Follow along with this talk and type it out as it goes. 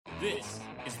This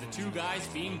is the Two Guys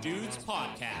Being Dudes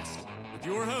podcast with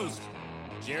your hosts,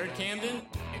 Jared Camden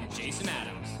and Jason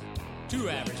Adams. Two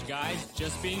average guys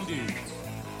just being dudes.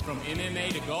 From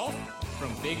MMA to golf,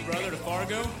 from Big Brother to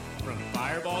Fargo, from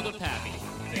Fireball to Pappy,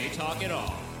 they talk it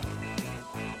all.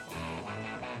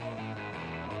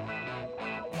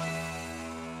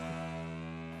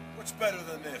 What's better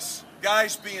than this?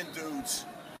 Guys being dudes.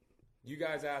 You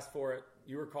guys asked for it.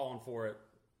 You were calling for it.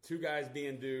 Two Guys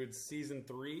Being Dudes, Season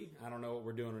 3. I don't know what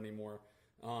we're doing anymore.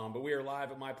 But we are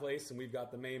live at my place, and we've got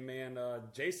the main man,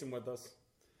 Jason, with us.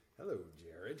 Hello,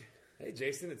 Jared. Hey,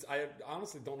 Jason. I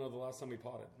honestly don't know the last time we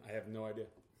potted. I have no idea.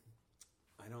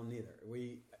 I don't either.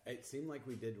 It seemed like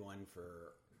we did one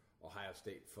for Ohio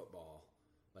State football,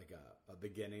 like a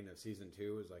beginning of Season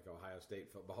 2 was like Ohio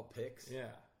State football picks.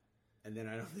 Yeah. And then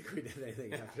I don't think we did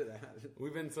anything after that.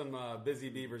 We've been some busy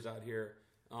beavers out here.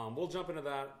 We'll jump into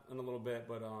that in a little bit,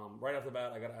 but right off the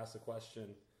bat, I got to ask the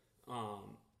question.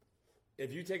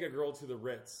 If you take a girl to the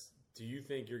Ritz, do you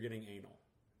think you're getting anal?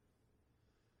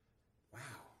 Wow.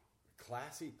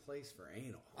 Classy place for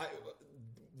anal.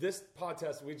 This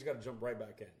podcast, we just got to jump right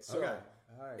back in. So, okay.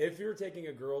 All right. If you're taking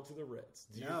a girl to the Ritz,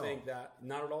 do you think that,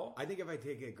 not at all? I think if I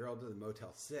take a girl to the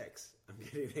Motel 6, I'm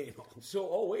getting anal.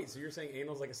 So you're saying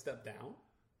anal's like a step down?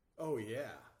 Oh, yeah.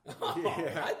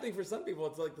 Yeah. I think for some people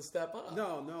it's like the step up.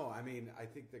 No. I mean, I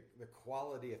think the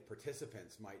quality of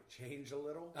participants might change a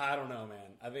little. I don't know,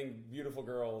 man. I think beautiful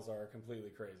girls are completely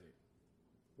crazy.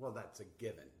 Well, that's a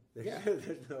given. There's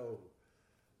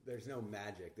no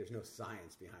magic. There's no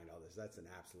science behind all this. That's an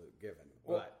absolute given.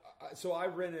 Well, so I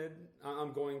rented.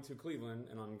 I'm going to Cleveland,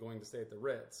 and I'm going to stay at the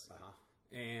Ritz.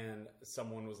 And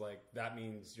someone was like, "That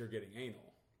means you're getting anal."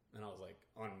 And I was like,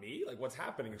 "On me? Like, what's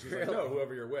happening?" And she's like, "No,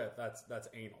 whoever you're with, that's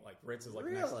anal. Like, Ritz is like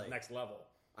next level."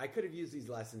 I could have used these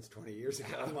lessons 20 years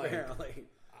ago. I'm like,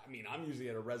 I mean, I'm usually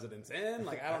at a Residence Inn.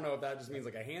 Like, I don't know if that just means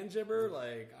like a hand jibber.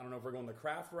 Like, I don't know if we're going the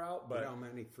craft route. But you know how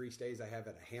many free stays I have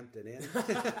at a Hampton Inn?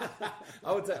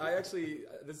 I would say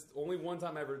this is only one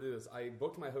time I ever do this. I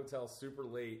booked my hotel super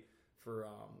late for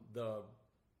the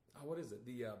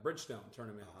Bridgestone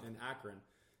tournament in Akron.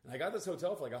 And I got this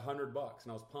hotel for like $100 and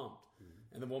I was pumped.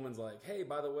 And the woman's like, "Hey,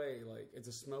 by the way, like it's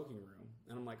a smoking room."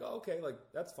 And I'm like, "Oh, okay, like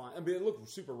that's fine." I mean, it looked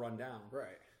super run down.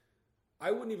 Right.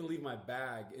 I wouldn't even leave my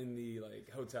bag in the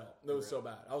hotel. It was so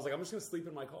bad. I was like, I'm just gonna sleep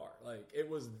in my car. Like it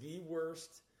was the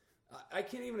worst. I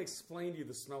can't even explain to you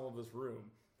the smell of this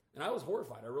room. And I was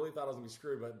horrified. I really thought I was gonna be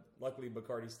screwed, but luckily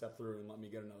Bacardi stepped through and let me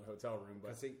get another hotel room.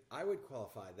 But see, I would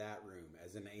qualify that room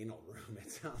as an anal room.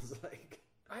 It sounds like.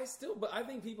 But I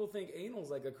think people think anal's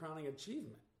like a crowning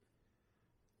achievement.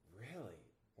 Really?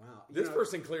 Wow. This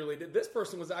person clearly did. This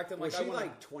person was acting like was she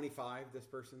like 25, this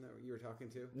person that you were talking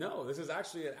to? No, this is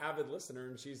actually an avid listener,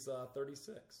 and she's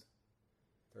 36.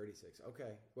 36.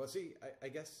 Okay. Well, see, I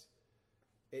guess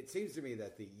it seems to me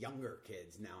that the younger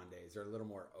kids nowadays are a little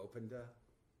more open to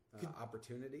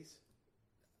opportunities.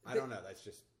 I don't know. That's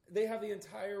just... They have the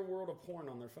entire world of porn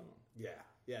on their phone. Yeah,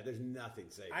 there's nothing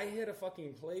safe. I hit a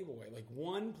fucking Playboy. Like,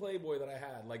 one Playboy that I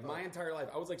had. Like, my entire life.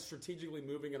 I was, like, strategically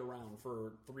moving it around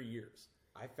for 3 years.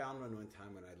 I found one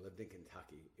time when I lived in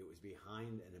Kentucky. It was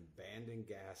behind an abandoned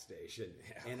gas station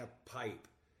in a pipe.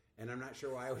 And I'm not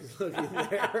sure why I was looking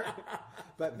there.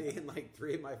 But me and, like,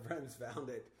 3 of my friends found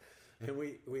it. And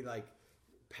we like,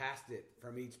 passed it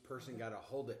from each person, got to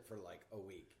hold it for, like, a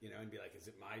week. You know, and be like, is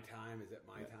it my time? Is it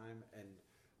my time? And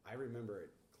I remember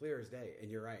it clear as day. And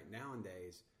you're right.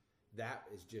 Nowadays, that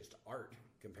is just art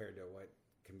compared to what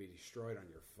can be destroyed on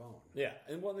your phone. Yeah.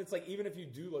 And well, it's like, even if you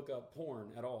do look up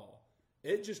porn at all,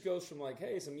 it just goes from like,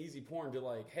 hey, some easy porn to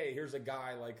like, hey, here's a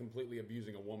guy like completely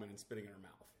abusing a woman and spitting in her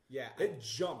mouth. Yeah. It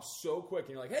jumps so quick.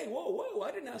 And you're like, hey, whoa, I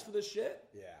didn't ask for this shit.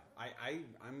 Yeah.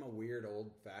 I'm a weird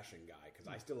old-fashioned guy because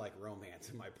I still like romance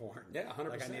in my porn. Yeah, 100%.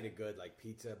 Like I need a good like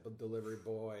pizza delivery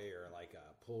boy or like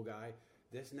a pool guy.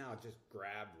 This now just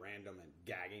grab random and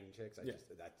gagging chicks. I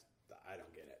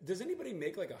don't get it. Does anybody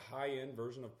make like a high-end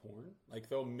version of porn? Like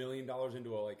throw $1 million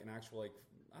into an actual like...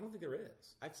 I don't think there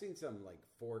is. I've seen some like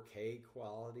 4K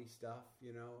quality stuff,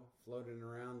 you know, floating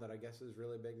around that I guess is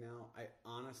really big now.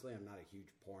 I'm not a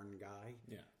huge porn guy.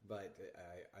 Yeah. But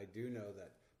I do know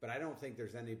that. But I don't think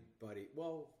there's anybody.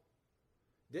 Well,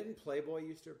 didn't Playboy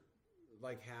used to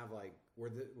like have like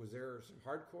was there some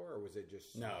hardcore or was it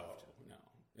just no?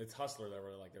 It's Hustler that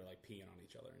were like they're like peeing on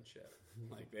each other and shit.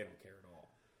 Like they don't care at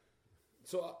all.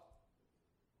 So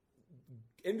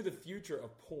into the future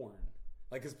of porn.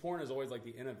 Like, because porn is always like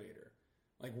the innovator.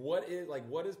 Like, what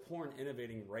is porn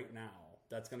innovating right now?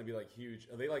 That's going to be like huge.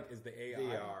 Are they like? Is the AI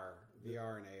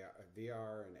VR and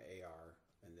AR,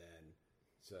 and then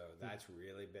so that's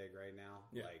really big right now.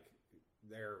 Yeah. Like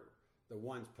the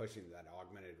ones pushing that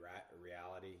augmented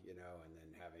reality, and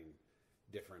then having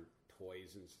different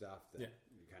toys and stuff that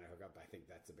you kind of hook up. I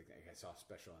think that's a big thing. I saw a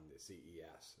special on the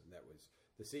CES, and that was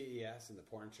the CES and the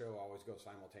porn show always go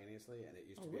simultaneously, and it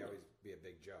used to always be a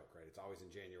big joke, right? It's always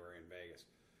in January in Vegas,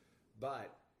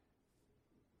 but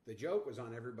the joke was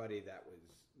on everybody that was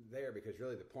there because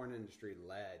really the porn industry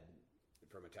led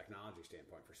from a technology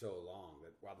standpoint for so long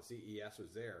that while the CES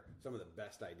was there, some of the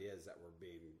best ideas that were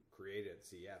being created at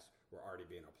CES were already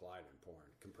being applied in porn.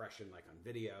 Compression, like on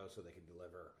video, so they could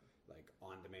deliver like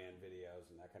on-demand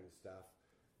videos and that kind of stuff.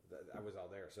 That was all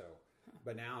there. So,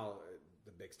 but now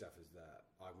the big stuff is the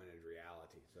augmented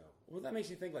reality. So, well, that makes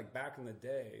you think like back in the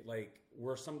day, like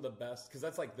were some of the best, because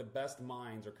that's like the best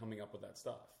minds are coming up with that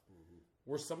stuff. Mm-hmm.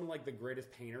 Were some of like the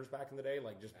greatest painters back in the day,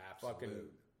 like just fucking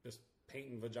just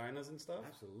painting vaginas and stuff?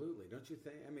 Absolutely. Don't you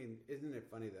think? I mean, isn't it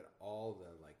funny that all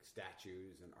the like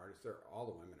statues and artists, all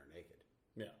the women are naked?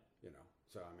 Yeah.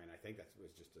 So, I mean, I think that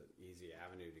was just an easy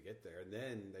avenue to get there. And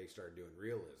then they started doing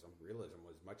realism. Realism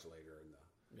was much later in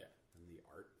the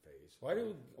art phase. Why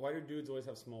do dudes always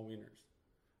have small wieners?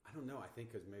 I don't know. I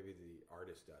think because maybe the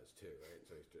artist does too, right?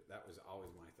 So that was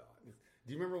always my thought.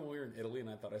 Do you remember when we were in Italy and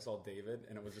I thought I saw David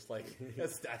and it was just like a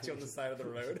statue on the side of the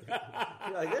road?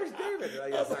 You're like, there's David.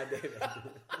 Like, that's not David.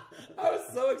 I was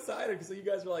so excited because you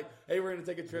guys were like, hey, we're going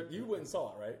to take a trip. You went and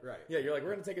saw it, right? Right. Yeah, you're like,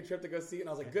 we're going to take a trip to go see it. And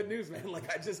I was like, good news, man.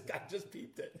 Like, I just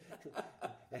peeped it.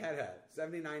 It had a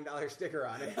 $79 sticker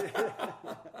on it.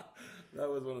 That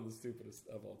was one of the stupidest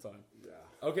of all time.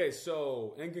 Yeah. Okay,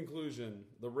 so in conclusion,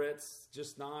 the Ritz,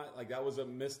 just not, like, that was a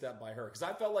misstep by her. Because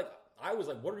I felt like, I was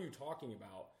like, what are you talking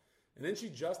about? And then she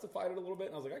justified it a little bit,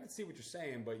 and I was like, I can see what you're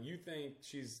saying, but you think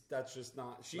that's just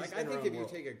not. She's like, I think if you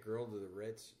take a girl to the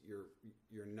Ritz, you're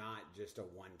not just a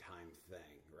one-time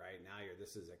thing, right? Now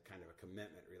this is a kind of a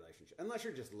commitment relationship, unless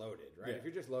you're just loaded, right? Yeah. If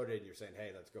you're just loaded and you're saying,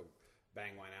 hey, let's go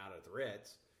bang one out at the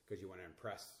Ritz because you want to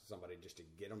impress somebody just to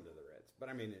get them to the Ritz. But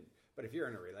I mean, but if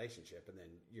you're in a relationship and then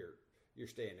you're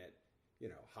staying at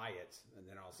Hyatt's, and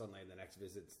then all of a sudden the next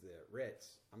visit's the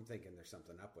Ritz, I'm thinking there's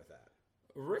something up with that.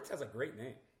 Ritz has a great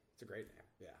name. It's a great name,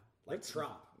 yeah. Like Ritz,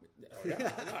 Trump. Oh, yeah.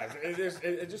 No,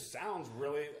 it just sounds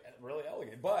really, really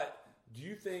elegant. But do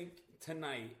you think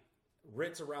tonight,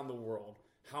 Ritz around the world,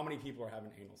 how many people are having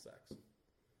anal sex?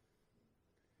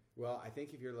 Well, I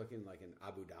think if you're looking like in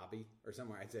Abu Dhabi or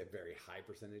somewhere, I'd say a very high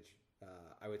percentage.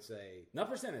 I would say... Not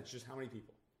percentage, just how many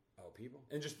people? Oh, people?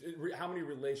 And just how many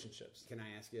relationships? Can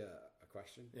I ask you a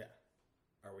question? Yeah.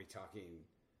 Are we talking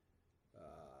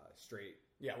straight?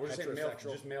 Yeah, we're just saying male,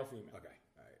 female. Okay,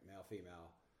 all right, male, female.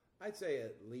 I'd say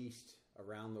at least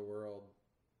around the world,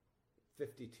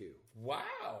 52.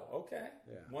 Wow. Okay.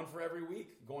 Yeah. One for every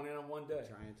week, going in on one day.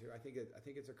 Trying to. I think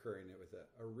it's occurring with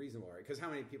a reasonable rate. Because how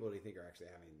many people do you think are actually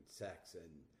having sex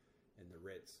in the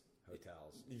Ritz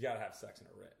hotels? You got to have sex in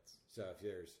a Ritz. So if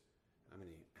there's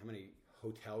how many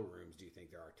hotel rooms do you think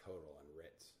there are total in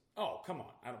Ritz? Oh, come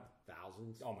on. I don't.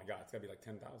 Thousands? Oh my God, it's got to be like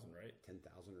 10,000, right? 10,000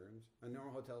 rooms. A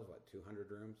normal hotel is what,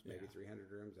 200 rooms, maybe 300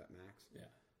 rooms at max.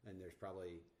 Yeah. And there's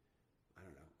probably, I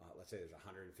don't know, let's say there's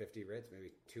 150 Ritz,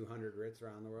 maybe 200 Ritz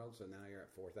around the world. So now you're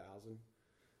at 4,000.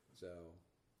 So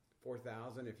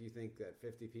 4,000, if you think that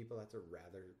 50 people, that's a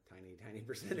rather tiny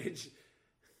percentage.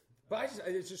 But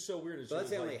it's just so weird. So let's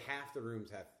say only half the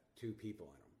rooms have 2 people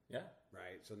in them. Yeah.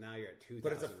 Right? So now you're at 2,000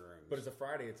 rooms. But it's a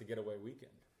Friday. It's a getaway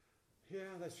weekend. Yeah,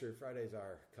 that's true. Fridays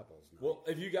are couples night. Well,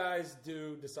 if you guys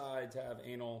do decide to have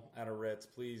anal at a Ritz,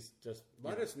 please just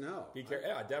let us know. Be careful.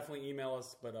 Yeah, definitely email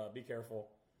us, but be careful.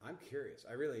 I'm curious.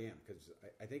 I really am, because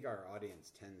I think our audience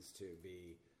tends to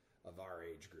be of our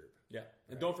age group. Yeah,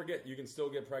 and don't forget, you can still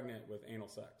get pregnant with anal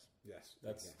sex. Yes,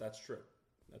 that's true.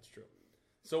 That's true.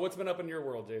 So, what's been up in your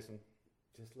world, Jason?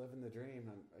 Just living the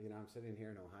dream. I'm sitting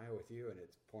here in Ohio with you, and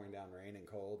it's pouring down rain and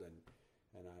cold,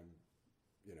 and I'm,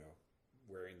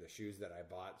 wearing the shoes that I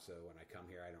bought, so when I come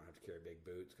here, I don't have to carry big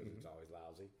boots because it's always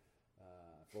lousy.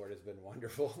 Florida's been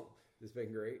wonderful. It's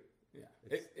been great. Yeah,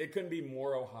 it couldn't be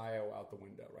more Ohio out the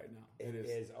window right now. It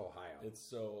is Ohio. It's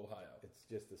so Ohio. It's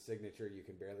just the signature you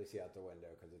can barely see out the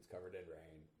window because it's covered in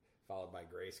rain, followed by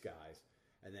gray skies.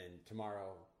 And then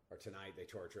tomorrow or tonight, they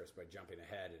torture us by jumping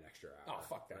ahead an extra hour. Oh,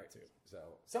 fuck that, right? too. So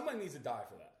somebody needs to die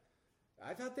for that.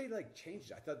 I thought they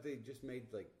changed it. I thought they just made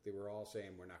they were all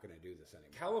saying we're not going to do this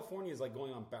anymore. California is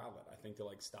going on ballot, I think, to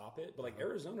stop it, but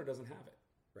Arizona doesn't have it.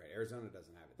 Right, Arizona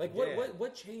doesn't have it.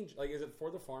 What changed? Is it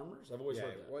for the farmers? I've always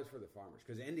heard that. It was for the farmers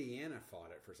because Indiana fought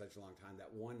it for such a long time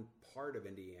that one part of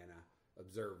Indiana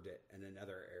observed it and in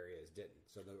other areas didn't.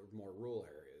 So the more rural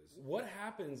areas. What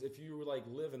happens if you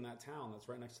live in that town that's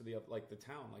right next to the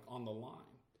town on the line?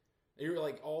 You're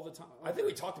like all the time. I think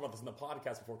we talked about this in the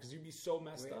podcast before because you'd be so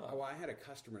messed up. Well, I had a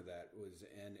customer that was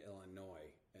in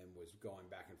Illinois and was going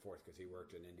back and forth because he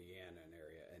worked in Indiana an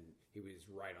area, and he was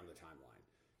right on the timeline.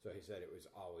 So he said it was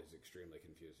always extremely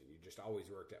confusing. You just always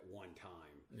worked at one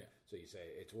time. Yeah. So you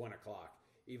say it's 1 o'clock.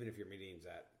 Even if your meeting's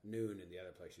at noon in the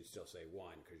other place, you still say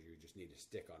 1 because you just need to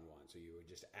stick on 1. So you would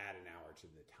just add an hour to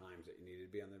the times that you needed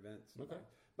to be on the events. Okay.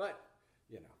 But,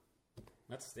 you know.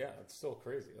 That's still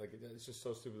crazy. Like, it's just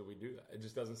so stupid that we do that. It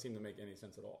just doesn't seem to make any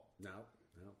sense at all. No.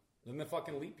 Then the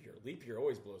fucking leap year. Leap year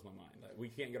always blows my mind. Like, we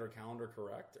can't get our calendar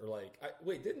correct. Or like,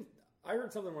 I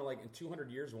heard something where like in 200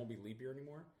 years it won't be leap year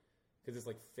anymore because it's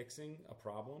like fixing a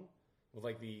problem with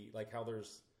like how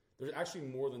there's actually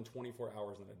more than 24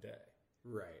 hours in a day.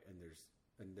 Right, and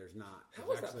there's not.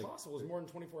 How is that possible? There's more than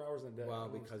 24 hours in a day. Well,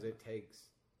 because it takes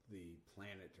the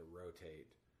planet to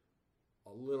rotate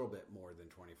a little bit more than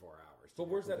 24 hours. But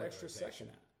where's that extra section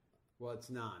at? Well, it's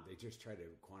not. They just try to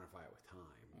quantify it with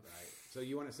time, right? So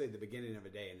you want to say the beginning of a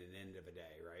day and an end of a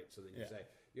day, right? So then you say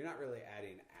you're not really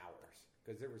adding hours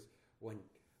because there was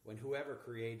when whoever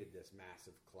created this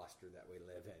massive cluster that we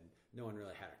live in, no one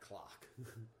really had a clock.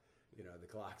 The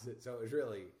clocks. So it was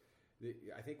really.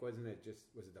 I think was it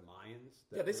the Mayans?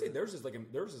 They say theirs is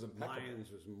impeccable.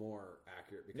 Mayans was more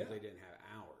accurate because they didn't have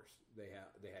hours. They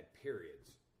had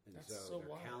periods, and so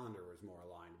their calendar was more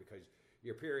aligned because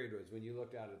your period was when you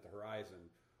looked out at the horizon.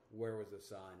 Where was the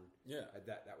sun? Yeah,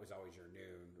 that was always your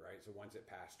noon, right? So once it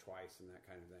passed twice and that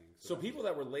kind of thing. So people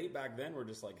that were late back then were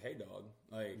just like, "Hey, dog,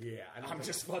 like, I'm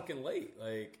just fucking late."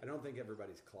 Like, I don't think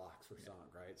everybody's clocks were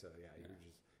sunk, right? So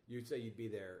you'd say you'd be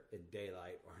there in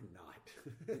daylight or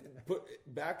not. But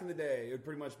back in the day, it would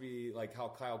pretty much be like how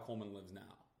Kyle Coleman lives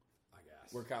now. I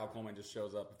guess. Where Kyle Coleman just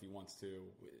shows up if he wants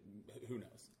to. Who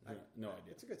knows? No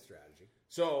idea. It's a good strategy.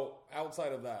 So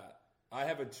outside of that, I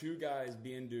have a 2 guys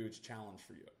being dudes challenge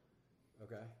for you.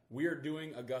 Okay. We are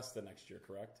doing Augusta next year,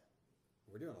 correct?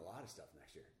 We're doing a lot of stuff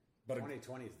next year. But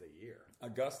 2020 is the year.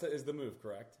 Augusta is the move,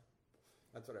 correct?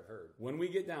 That's what I've heard. When we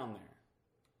get down there,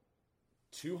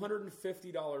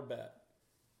 $250 bet,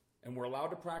 and we're allowed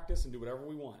to practice and do whatever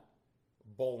we want.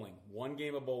 Bowling, 1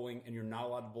 game of bowling, and you're not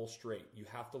allowed to bowl straight. You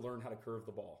have to learn how to curve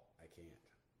the ball. I can't.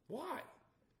 Why?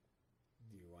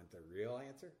 Do you want the real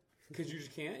answer? Because you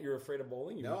just can't? You're afraid of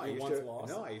bowling? I used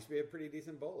to be a pretty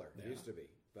decent bowler. Yeah. I used to be.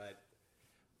 But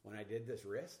when I did this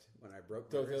wrist, when I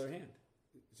broke my wrist. The other hand.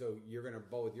 So you're going to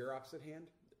bowl with your opposite hand?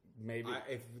 Maybe.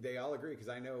 If they all agree, because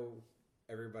I know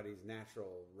everybody's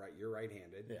natural right. You're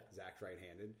right-handed. Yeah. Zach's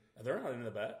right-handed. They're not into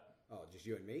the bet. Oh, just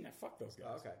you and me? Yeah, fuck those guys.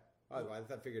 Oh,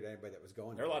 okay. I figured anybody that was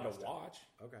going. They're allowed to watch.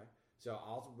 Okay. So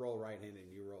I'll roll right-handed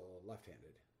and you roll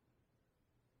left-handed.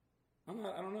 I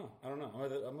don't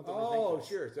know.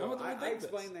 Sure. So I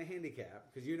explained the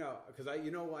handicap because you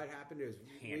know what happened is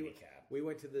we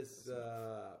went to this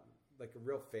like a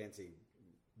real fancy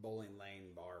bowling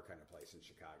lane bar kind of place in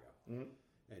Chicago,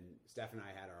 and Steph and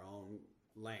I had our own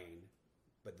lane,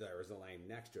 but there was a lane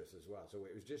next to us as well. So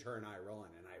it was just her and I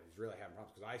rolling, and I was really having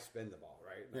problems because I spin the ball,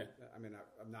 right? Yeah. I mean,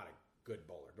 I'm not a good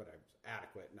bowler, but I'm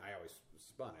adequate, and I always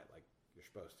spun it like you're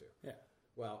supposed to. Yeah.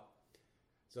 Well.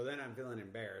 So then I'm feeling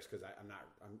embarrassed because I'm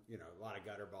a lot of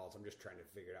gutter balls. I'm just trying to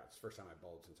figure it out. It's the first time I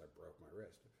bowled since I broke my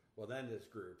wrist. Well, then this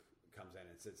group comes in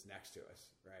and sits next to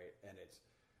us, right? And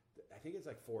I think it's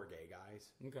like 4 gay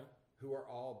guys. Okay. Who are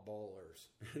all bowlers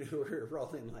and who are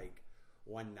rolling like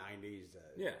 190s,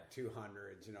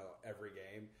 200s, every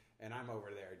game. And I'm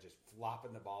over there just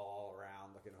flopping the ball all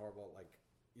around, looking horrible.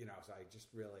 So I just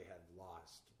really had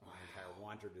lost my entire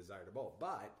want or desire to bowl.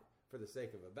 But for the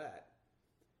sake of a bet,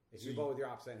 if you bowl with your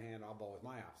opposite hand, I'll bowl with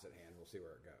my opposite hand. We'll see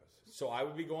where it goes. So I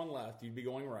would be going left. You'd be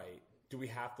going right. Do we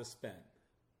have to spin?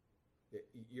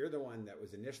 You're the one that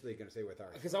was initially going to say with our...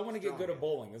 Because I want to get good at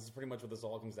bowling. This is pretty much what this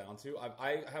all comes down to.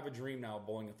 I have a dream now of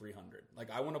bowling a 300. Like,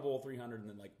 I want to bowl 300 and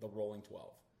then, like, the rolling 12.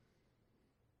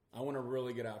 I want to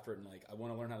really get after it and, like, I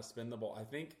want to learn how to spin the ball. I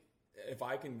think if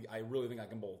I can... I really think I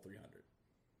can bowl 300.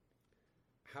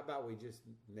 How about we just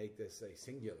make this a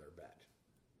singular bet?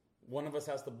 One of us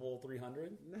has to bowl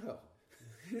 300?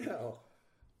 No.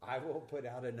 I will put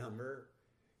out a number.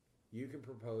 You can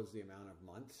propose the amount of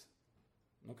months.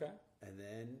 Okay. And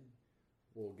then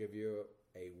we'll give you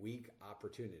a week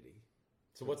opportunity.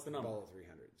 So what's the number? Bowl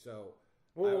 300. So...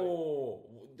 Whoa.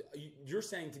 You're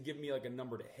saying to give me like a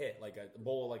number to hit, like a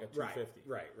bowl like a 250.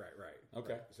 Right.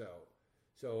 Okay. Right.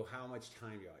 So how much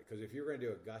time do you like? Because if you're going to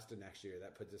do Augusta next year,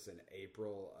 that puts us in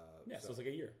April. So it's like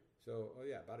a year. So,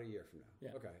 about a year from now.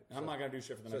 Yeah. Okay. I'm not going to do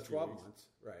shit for the next 12 weeks. months.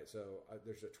 Right. So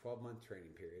there's a 12-month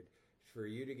training period for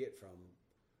you to get from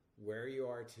where you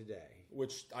are today.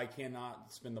 Which I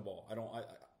cannot spin the ball. I don't. Okay.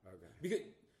 Because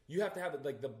you have to have it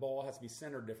like the ball has to be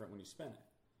centered different when you spin it.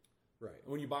 Right.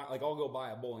 When you buy, like I'll go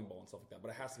buy a bowling ball and stuff like that, but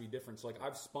it has to be different. So like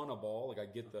I've spun a ball, like I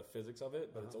get the physics of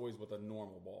it, but it's always with a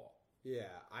normal ball. Yeah,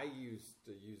 I used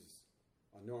to use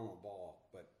a normal ball,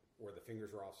 but where the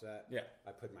fingers were offset. Yeah.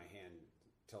 I put my hand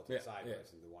tilted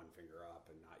sideways and the one finger up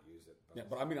and not use it. Yeah,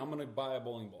 but I mean, I'm going to buy a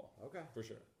bowling ball. Okay. For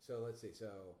sure. So let's see.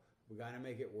 So we got to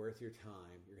make it worth your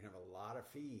time. You're going to have a lot of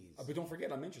fees. But don't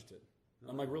forget, I'm interested.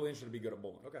 I'm like really interested to be good at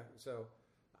bowling. Okay. So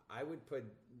I would put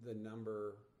the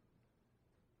number.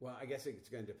 Well, I guess it's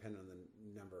going to depend on the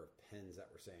number of pins that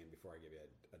we're saying before I give you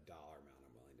a dollar amount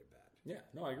I'm willing to bet. Yeah.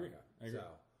 No, I agree. Okay. I agree.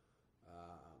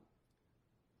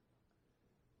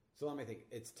 So let me think.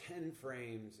 It's 10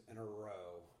 frames in a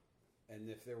row. And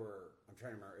if there were, I'm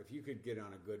trying to remember, if you could get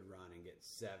on a good run and get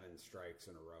 7 strikes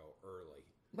in a row early.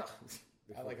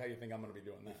 I like how you think I'm going to be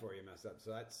doing that. Before you mess up.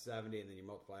 So that's 70, and then you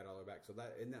multiply it all the way back. So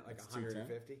that isn't that like That's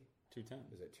 150?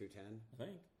 210. Is it 210? I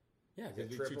think. Yeah, Is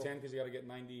it because triple? 210 because you got to get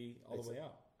 90 all the way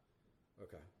out.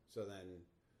 Okay. So then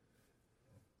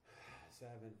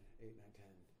 7, 8, 9, 10.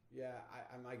 Yeah,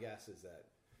 my guess is that,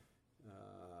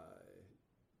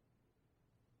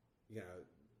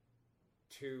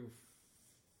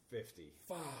 250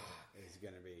 is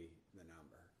going to be the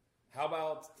number. How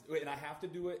about, and I have to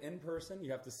do it in person?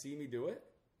 You have to see me do it?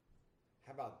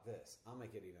 How about this? I'll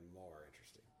make it even more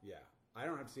interesting. Yeah. I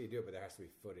don't have to see you do it, but there has to be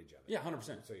footage of it. Yeah,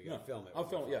 100%. So you got to film it. I'll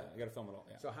film it, yeah. You got to film it all,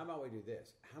 yeah. So how about we do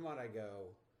this? How about I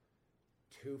go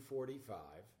 245?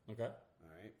 Okay. All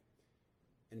right.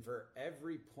 And for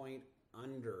every point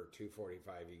under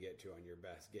 245 you get to on your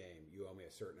best game, you owe me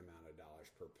a certain amount of dollars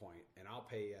per point, and I'll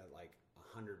pay you like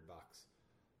 $100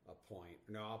 a point.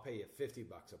 No, I'll pay you $50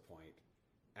 a point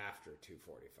after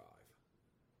 245.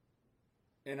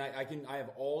 And I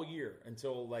have all year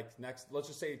until like next, let's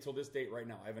just say till this date right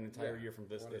now. I have an entire year from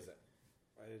this date. What is it?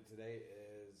 Today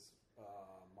is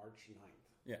March 9th.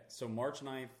 Yeah, so March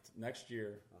 9th next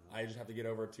year, I just have to get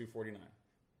over 249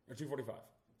 or 245.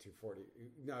 240.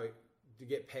 No, to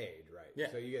get paid, right?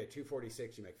 Yeah. So you get a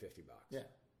 246, you make $50. Yeah.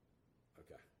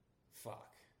 Okay.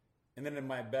 Fuck. And then in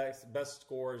my best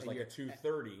score is like a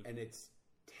 230. And it's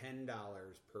 $10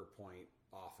 per point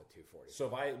off a 240. So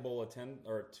if I bowl a 10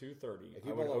 or a 230, if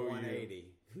you I would bowl owe a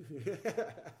 180,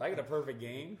 if I get a perfect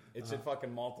game, it should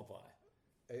fucking multiply.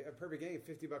 A perfect game,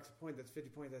 $50 a point. That's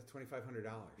 50 points. That's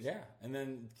 $2,500. Yeah, and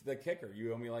then the kicker,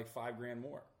 you owe me like $5,000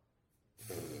 more.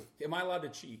 Am I allowed to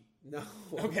cheat? No.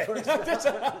 Okay. I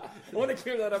want to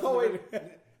clear that up. Oh, wait.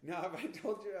 No, have I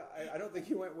told you? I don't think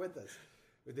you went with us.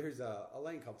 But there's a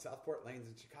lane called Southport Lanes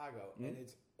in Chicago, and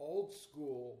it's old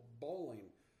school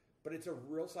bowling, but it's a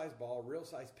real size ball, real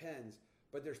size pins.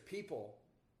 But there's people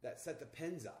that set the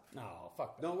pins up. No,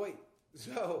 fuck that. No, wait.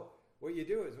 So what you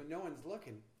do is when no one's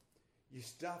looking, you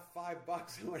stuff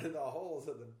 $5 in one of the holes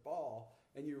of the ball,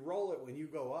 and you roll it when you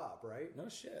go up, right? No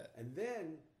shit. And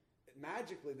then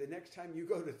magically, the next time you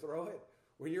go to throw it,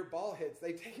 when your ball hits,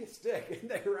 they take a stick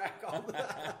and they rack all the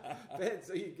pins,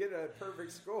 so you get a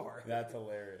perfect score. That's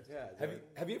hilarious. Yeah.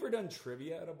 Have you ever done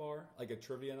trivia at a bar, like a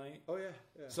trivia night? Oh yeah.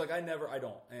 So like I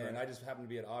don't, and Right. I just happened to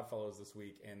be at Oddfellows this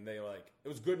week, and they it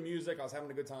was good music. I was having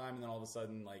a good time, and then all of a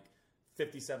sudden, like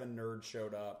 57 nerds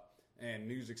showed up, and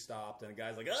music stopped, and the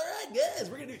guy's like, "All right, guys,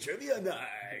 we're gonna do trivia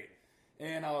night."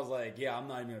 And I was like, "Yeah, I'm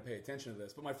not even gonna pay attention to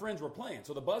this." But my friends were playing,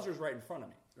 so the buzzer's right in front of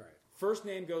me. Right. First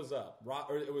name goes up.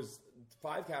 Or it was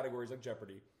 5 categories like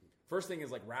Jeopardy. First thing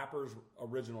is like rappers'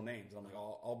 original names. And I'm like,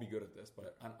 I'll be good at this,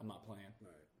 but I'm not playing.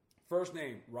 Right. First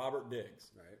name, Robert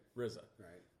Diggs. Right. RZA.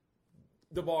 Right.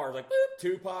 The bar is like, boop,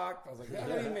 Tupac. I was like, that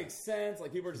doesn't even make sense.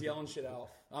 Like, people are just yelling shit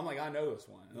out. I'm like, I know this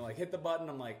one. And they're like, hit the button.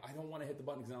 I'm like, I don't want to hit the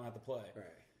button because I don't have to play. Right.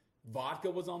 Vodka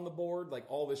was on the board. Like,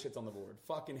 all this shit's on the board.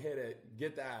 Fucking hit it.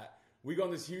 Get that. We go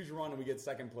on this huge run and we get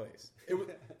second place.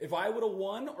 If I would have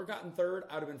won or gotten third,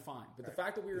 I would have been fine. But the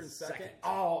fact that we were in second,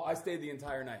 I stayed the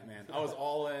entire night, man. I was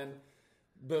all in.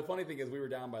 The funny thing is, we were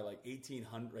down by like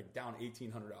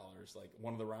 $1,800, like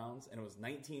one of the rounds, and it was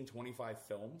 1925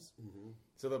 films. Mm-hmm.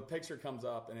 So the picture comes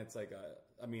up, and it's like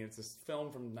it's this film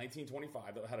from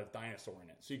 1925 that had a dinosaur in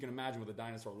it. So you can imagine what the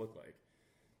dinosaur looked like.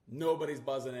 Nobody's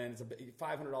buzzing in.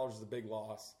 $500 is a big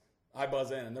loss. I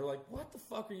buzz in, and they're like, "What the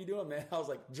fuck are you doing, man?" I was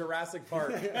like, "Jurassic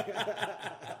Park."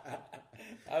 I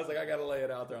was like, "I got to lay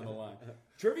it out there on the line."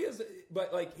 Trivia's,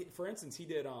 but like, for instance, he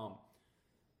did.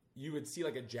 You would see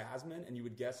like a Jasmine, and you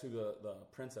would guess who the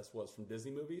princess was from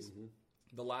Disney movies. Mm-hmm.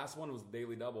 The last one was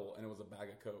Daily Double, and it was a bag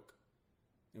of Coke.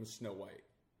 It was Snow White.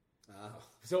 Oh.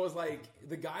 So it was like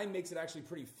the guy makes it actually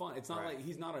pretty fun. It's not like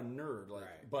he's not a nerd,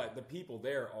 but the people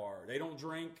there are. They don't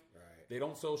drink. Right. They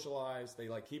don't socialize. They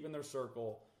like keep in their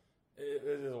circle. It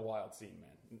is a wild scene,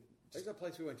 man. There's a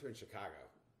place we went to in Chicago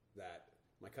that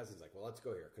my cousin's like, well, let's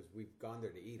go here because we've gone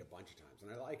there to eat a bunch of times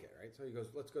and I like it, right? So he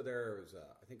goes, let's go there. It was,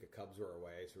 I think the Cubs were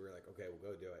away, so we were like, okay,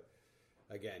 we'll go do it.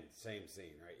 Again, same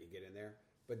scene, right? You get in there,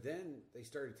 but then they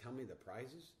started telling me the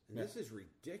prizes, and this is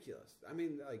ridiculous. I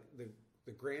mean, like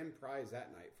the grand prize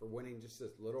that night for winning just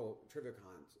this little trivia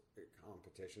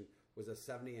competition was a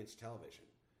 70-inch television.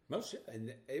 No shit.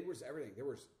 And it was everything. There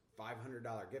was $500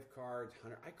 gift cards,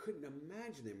 I couldn't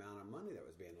imagine the amount of money that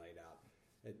was being laid out.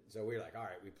 And so we were like, all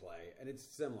right, we play. And it's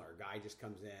similar. A guy just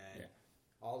comes in. Yeah.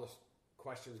 All the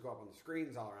questions go up on the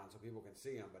screens all around so people can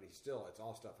see them. But it's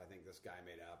all stuff I think this guy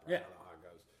made up. I don't know how it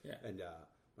goes. Yeah. And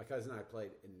my cousin and I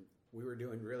played, and we were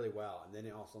doing really well. And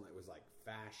then all of a sudden it was like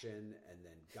fashion and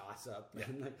then gossip.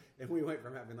 Yeah. And we went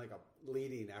from having like a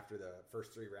leading after the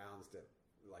first 3 rounds to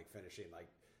like finishing like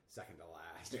second to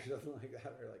last or something like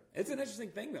that. Or like, it's an interesting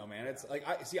thing though, man. It's like,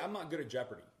 I'm not good at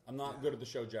Jeopardy. I'm not good at the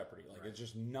show Jeopardy. Like it's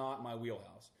just not my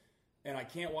wheelhouse. And I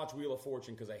can't watch Wheel of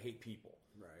Fortune because I hate people.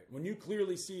 Right. When you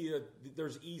clearly see that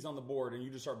there's E's on the board and you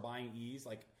just start buying E's,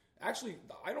 like actually,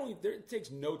 it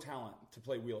takes no talent to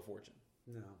play Wheel of Fortune.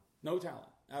 No talent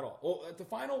at all. Well, at the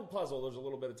final puzzle, there's a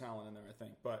little bit of talent in there, I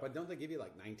think. But don't they give you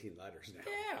like 19 letters now?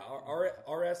 Yeah,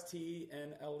 RST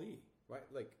and LE. Right?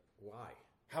 Like why?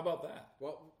 How about that?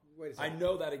 Well, wait a second. I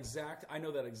know that exact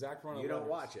run of You don't letters.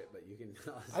 watch it, but you can.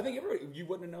 I think you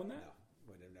wouldn't have known that. No,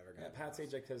 would have never gotten. Pat's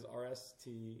age like has RST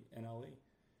and LE.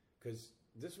 Because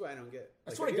this is what I don't get.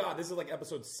 I swear to God, this is like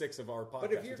episode 6 of our podcast.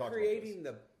 But if you're creating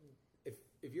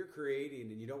if you're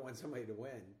creating and you don't want somebody to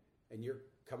win, and you're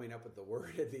coming up with the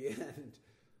word at the end,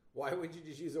 why would you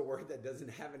just use a word that doesn't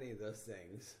have any of those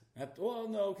things? Well,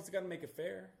 no, because you got to make it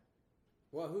fair.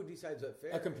 Well, who decides what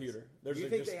fair? A computer. Do you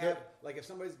think they have like if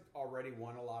somebody's already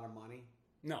won a lot of money?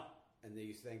 No. And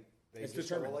you think it's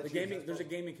determined. There's a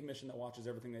gaming commission that watches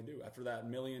everything they do after that $1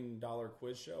 million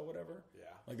quiz show, whatever. Yeah.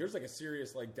 Like there's like a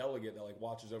serious like delegate that like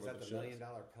watches over the shows. Is that the $1 million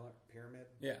pyramid?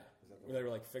 Yeah. Where they were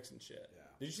like fixing shit. Yeah.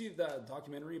 Did you see the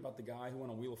documentary about the guy who won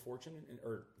a Wheel of Fortune?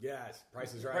 Yes,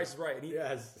 Price is Right. Price is Right. And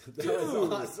yes, that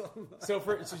was awesome.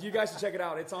 so you guys should check it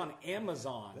out. It's on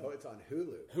Amazon. No, it's on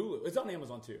Hulu. Hulu. It's on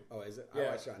Amazon too. Oh, is it? Yeah.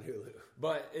 I watched it on Hulu.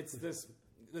 But it's this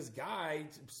guy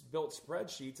built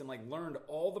spreadsheets and like learned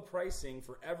all the pricing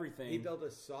for everything. He built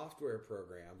a software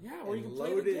program. Yeah, where you can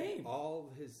loaded play the game.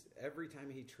 All every time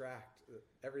he tracked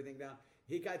everything down.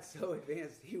 He got so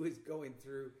advanced, he was going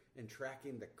through and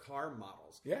tracking the car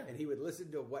models. Yeah. And he would listen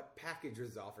to what package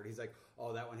was offered. He's like,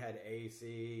 oh, that one had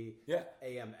AC,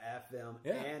 AM, FM,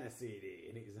 and a CD.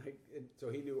 And he's like, and so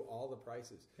he knew all the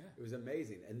prices. Yeah. It was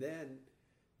amazing. And then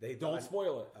they don't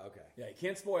spoil it. Okay. Yeah, you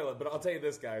can't spoil it, but I'll tell you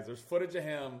this, guys. There's footage of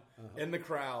him in the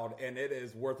crowd, and it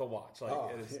is worth a watch.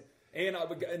 Like it is.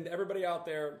 And everybody out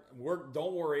there,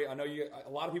 don't worry. I know a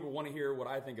lot of people want to hear what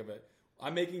I think of it.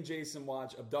 I'm making Jason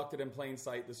watch Abducted in Plain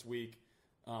Sight this week.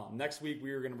 Next week, we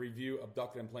are going to review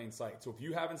Abducted in Plain Sight. So if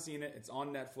you haven't seen it, it's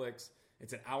on Netflix.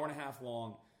 It's an hour and a half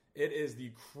long. It is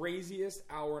the craziest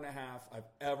hour and a half I've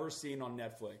ever seen on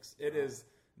Netflix. It is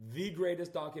the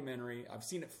greatest documentary. I've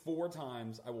seen it 4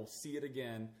 times. I will see it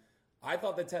again. I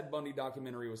thought the Ted Bundy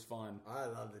documentary was fun. I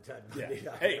love the Ted Bundy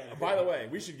documentary. Hey, by the way,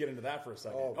 we should get into that for a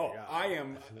second. Oh, my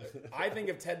God. I think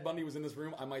if Ted Bundy was in this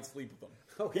room, I might sleep with him.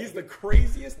 Okay. He's the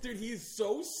craziest dude. He's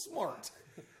so smart.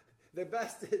 The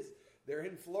best is they're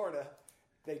in Florida.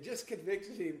 They just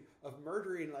convicted him of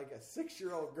murdering like a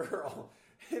 6-year-old girl.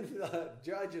 And the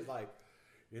judge is like,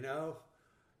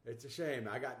 it's a shame.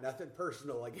 I got nothing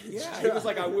personal against you. Yeah, he was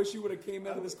like, I wish you would have came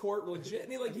into this court legit.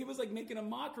 And he was like making a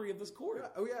mockery of this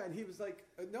court. Oh, yeah. And he was like,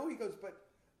 no, he goes, but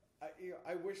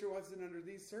I wish it wasn't under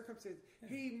these circumstances. Yeah.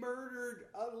 He murdered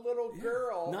a little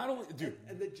girl. Not only, dude.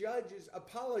 And the judge is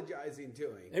apologizing to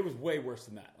him. It was way worse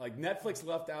than that. Like, Netflix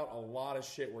left out a lot of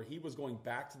shit where he was going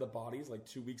back to the bodies like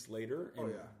 2 weeks later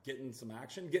and getting some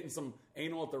action, getting some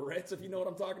anal at the Ritz, if you know what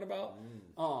I'm talking about.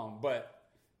 But...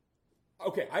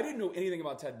 Okay, I didn't know anything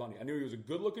about Ted Bundy. I knew he was a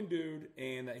good-looking dude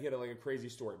and that he had a crazy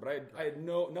story, but I had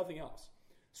nothing else.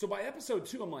 So by episode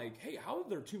 2, I'm like, hey, how are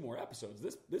there 2 more episodes?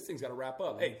 This thing's got to wrap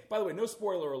up. Hey, by the way, no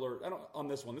spoiler alert on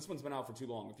this one. This one's been out for too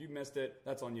long. If you missed it,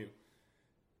 that's on you.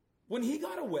 When he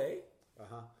got away,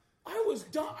 I was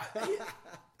done.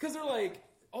 Because they're like,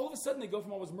 all of a sudden they go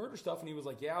from all his murder stuff, and he was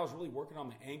like, yeah, I was really working on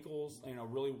my ankles,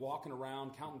 really walking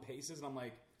around, counting paces, and I'm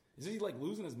like, is he like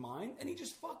losing his mind? And he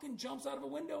just fucking jumps out of a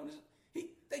window and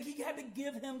he had to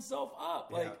give himself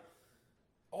up. Like,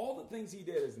 all the things he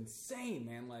did is insane,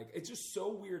 man. Like, it's just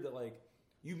so weird that, like,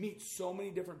 you meet so many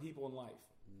different people in life.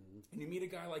 And you meet a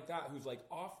guy like that who's, like,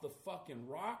 off the fucking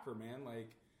rocker, man.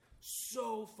 Like,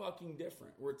 so fucking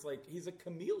different. Where it's like, he's a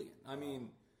chameleon. I mean...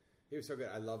 He was so good.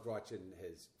 I loved watching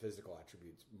his physical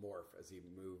attributes morph as he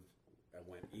moved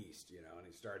went east, and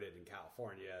he started in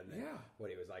California, and then Yeah. what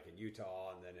he was like in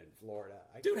Utah, and then in Florida.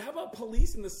 Dude, how about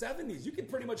police in the 70s? You could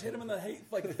pretty much hit him in the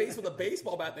face with a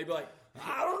baseball bat, and they'd be like,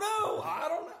 I don't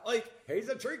know. Like, He's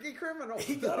a tricky criminal.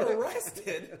 he got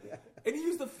arrested, and he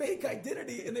used a fake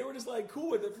identity, and they were just like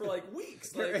cool with it for like weeks.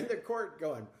 They're Like, in the court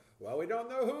going, well, we don't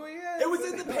know who he is. it was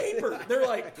in the paper. They're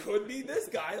like, could be this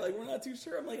guy. Like, we're not too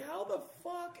sure. I'm like, how the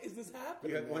fuck is this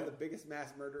happening? You had one of man? the biggest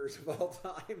mass murderers of all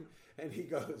time, and he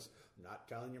goes, not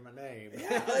telling you my name. Yeah,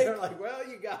 like- They're like, well,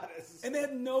 you got us. And they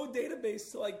had no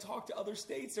database to like talk to other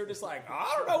states. They're just like,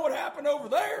 I don't know what happened over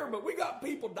there, but we got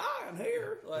people dying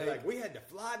here. They're like, we had to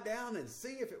fly down and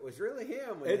see if it was really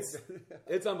him. It's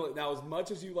unbelievable. Now, as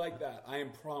much as you like that, I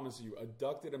promise you,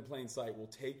 Abducted in Plain Sight will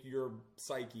take your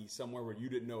psyche somewhere where you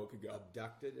didn't know it could go.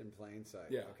 Abducted in plain sight.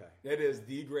 Yeah. Okay. It is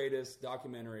the greatest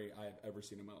documentary I've ever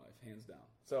seen in my life, hands down.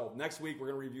 So next week, we're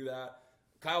going to review that.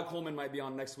 Kyle Coleman might be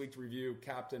on next week to review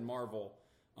Captain Marvel.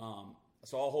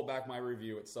 So I'll hold back my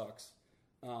review. It sucks.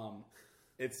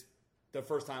 It's the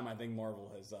first time I think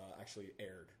Marvel has actually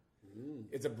aired.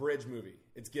 It's a bridge movie.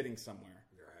 It's getting somewhere.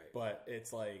 Right. But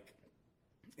it's like,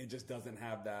 it just doesn't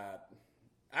have that.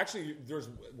 Actually, there's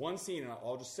one scene, and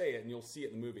I'll just say it, and you'll see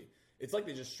it in the movie. It's like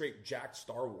they just straight jacked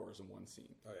Star Wars in one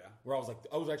scene. Oh, yeah? Where I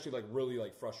was actually like really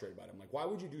like frustrated by it. I'm like, why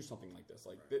would you do something like this?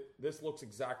 Like this looks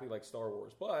exactly like Star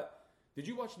Wars. But did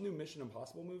you watch the new Mission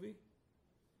Impossible movie?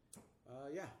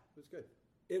 Yeah, it was good.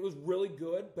 It was really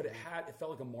good, but it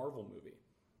felt like a Marvel movie.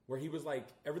 Where he was like,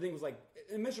 everything was like,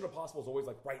 and Mission Impossible is always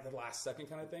like right at the last second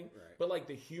kind of thing. Right. But like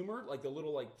the humor, like the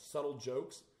little like subtle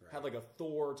jokes, Right. had like a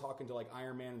Thor talking to like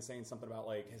Iron Man and saying something about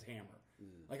like his hammer.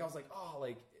 Like I was like, oh,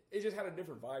 like it just had a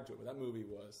different vibe to it. But that movie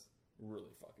was really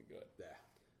fucking good. Yeah.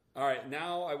 All right,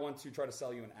 now I want to try to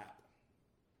sell you an app.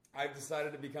 I've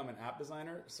decided to become an app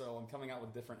designer, so I'm coming out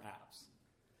with different apps.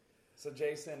 So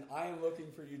Jason, I am looking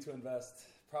for you to invest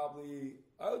probably,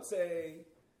 I would say,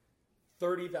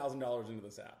 $30,000 into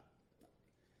this app.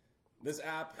 This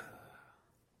app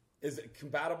is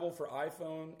compatible for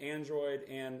iPhone, Android,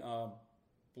 and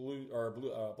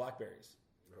Blackberries.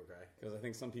 Okay. Because I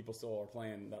think some people still are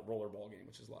playing that rollerball game,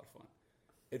 which is a lot of fun.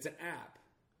 It's an app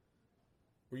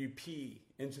where you pee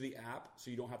into the app so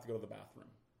you don't have to go to the bathroom.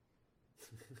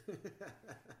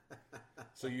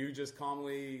 So you just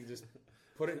calmly just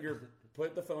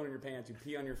put the phone in your pants, you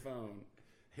pee on your phone.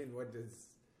 And what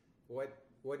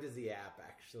does the app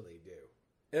actually do?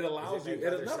 It allows you, make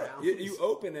other sounds? you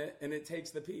open it and it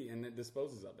takes the pee and it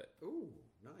disposes of it. Ooh,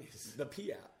 nice. The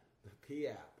pee app. The P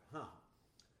app, huh?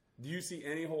 Do you see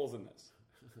any holes in this?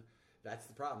 That's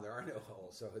the problem. There are no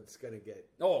holes, so it's going to get...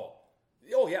 Oh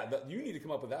yeah. You need to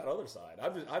come up with that other side.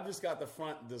 I've just got the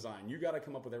front design. You got to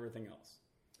come up with everything else.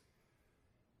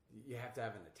 You have to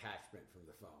have an attachment from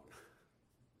the phone.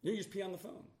 You just pee on the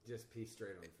phone. Just pee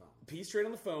straight on the phone. Pee straight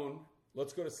on the phone.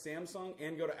 Let's go to Samsung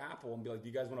and go to Apple and be like, do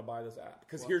you guys want to buy this app?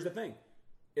 Because here's the thing.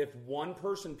 If one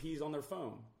person pees on their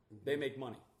phone, they make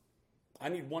money. I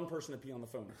need one person to pee on the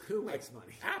phone. Who makes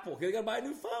money? Apple, because they got to buy a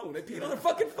new phone. They peed on their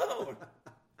fucking phone.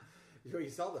 You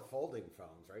saw the folding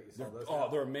phones, right? You saw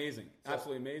those. They're amazing.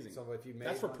 Absolutely amazing. So if you made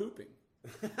That's for one- pooping.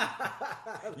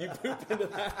 You poop into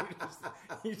that.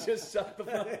 You just shut the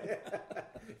phone.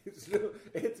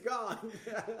 It's gone.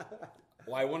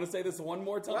 Well, I want to say this one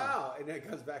more time. Wow. And then it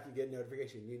comes back, you get a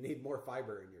notification. You need more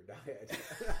fiber in your diet.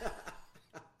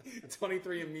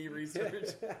 23andMe research.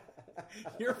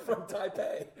 You're from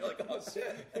Taipei. You're like, oh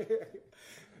shit.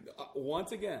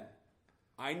 Once again,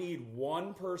 I need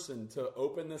one person to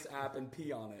open this app and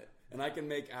pee on it, and I can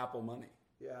make Apple money.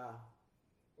 Yeah.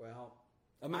 Well,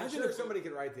 Imagine I'm sure if somebody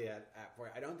could write the app for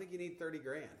you. I don't think you need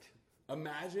 $30,000.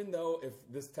 Imagine though if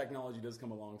this technology does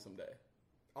come along someday.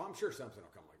 Oh, I'm sure something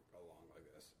will come along like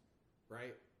this,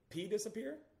 right? Pee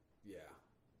disappear? Yeah.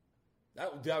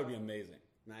 That would be amazing.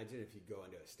 Imagine if you go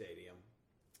into a stadium.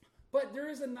 But there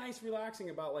is a nice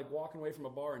relaxing about like walking away from a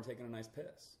bar and taking a nice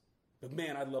piss. But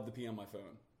man, I'd love to pee on my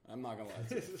phone. I'm not gonna lie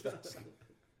to you.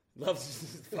 Love to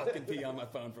just fucking pee on my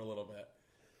phone for a little bit.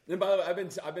 And by the way,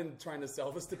 I've been trying to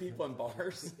sell this to people in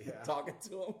bars, talking to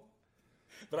them.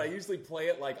 But I usually play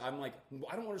it like I'm like,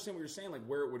 I don't understand what you're saying, like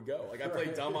where it would go. Like I play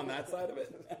dumb on that side of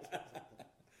it.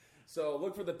 So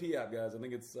look for the P app, guys. I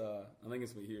think it's gonna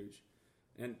be huge.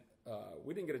 And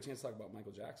we didn't get a chance to talk about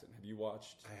Michael Jackson. Have you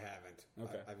watched? I haven't.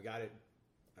 Okay. I've got it.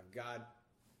 I've got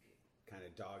kind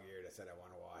of dog-eared. I said I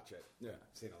want to watch it. Yeah.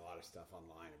 I've seen a lot of stuff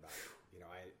online about it. You know,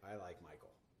 I like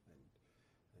Michael,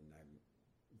 and I'm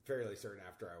fairly certain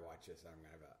after I watch this, I'm going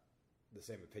to have the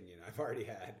same opinion I've already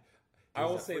had. I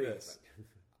will He's a say freak, this. but-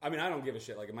 I mean, I don't give a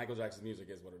shit. Like Michael Jackson's music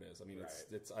is what it is. I mean, Right.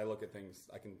 it's. I look at things.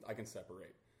 I can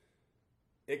separate.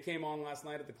 It came on last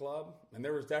night at the club, and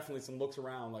there was definitely some looks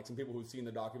around, like some people w've seen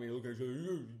the documentary looking at each other,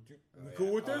 you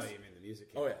cool with this? Oh, you mean the music?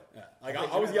 Oh, yeah. Like,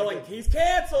 I was yelling, he's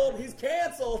canceled! He's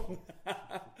canceled!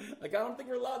 Like, I don't think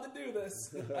we're allowed to do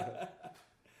this.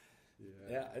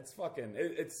 Yeah, it's fucking...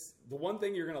 It's the one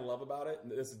thing you're going to love about it, and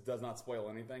this does not spoil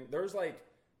anything, there's like...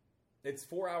 It's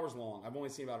 4 hours long. I've only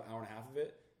seen about an hour and a half of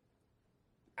it.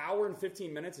 Hour and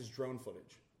 15 minutes is drone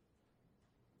footage.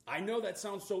 I know that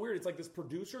sounds so weird. It's like this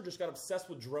producer just got obsessed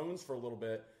with drones for a little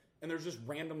bit, and there's just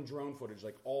random drone footage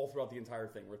like all throughout the entire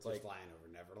thing where it's Just like flying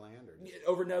over Neverland or just...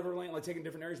 over Neverland, like taking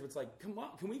different areas. But it's like, come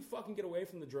on, can we fucking get away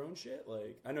from the drone shit?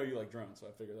 Like, I know you like drones, so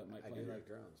I figured that might. I play do right. like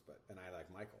drones, and I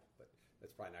like Michael, but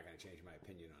that's probably not going to change my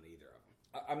opinion on either of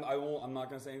them. I'm not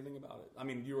going to say anything about it. I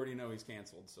mean, you already know he's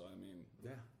canceled, so I mean,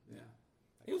 Yeah.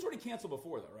 He was already canceled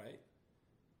before, though, right?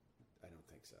 I don't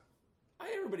think so.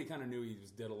 Everybody kind of knew he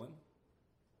was diddling.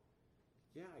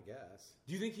 Yeah, I guess.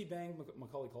 Do you think he banged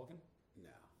Macaulay Culkin?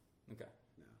 No. Okay.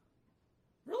 No.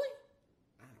 Really?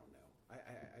 I don't know.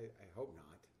 I hope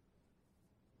not.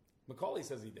 Macaulay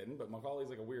says he didn't, but Macaulay's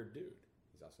like a weird dude.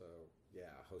 He's also,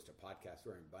 host a podcast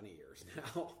wearing bunny ears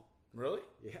now. Really?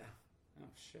 Yeah. Oh,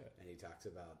 shit. And he talks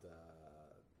about the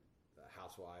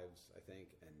housewives, I think,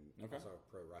 and also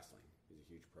pro wrestling. He's a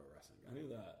huge pro wrestling guy. I knew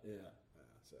that, yeah.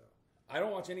 So I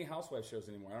don't watch any housewife shows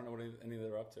anymore. I don't know what any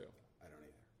they're up to. I don't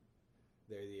either.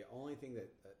 They're the only thing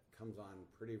that comes on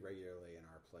pretty regularly in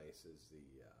our place is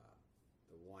the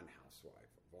One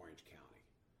Housewife of Orange County.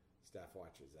 Steph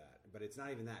watches that, but it's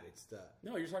not even that. It's the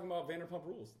No, you're talking about Vanderpump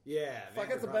Rules. Yeah, fuck,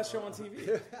 that's the best show on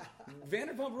TV.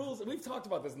 Vanderpump Rules. We've talked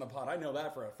about this in the pod. I know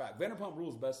that for a fact. Vanderpump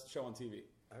Rules, best show on TV.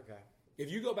 Okay. If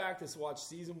you go back to watch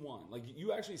season 1, like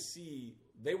you actually see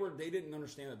they didn't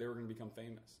understand that they were going to become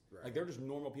famous. Right. Like they're just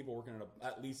normal people working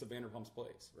at least a Vanderpump's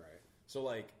place. Right. So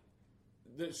like,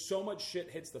 there's so much shit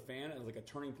hits the fan as like a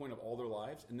turning point of all their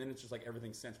lives, and then it's just like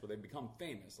everything since where they become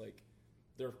famous. Like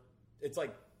it's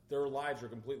like their lives are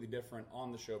completely different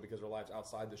on the show because their lives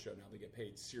outside the show now they get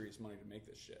paid serious money to make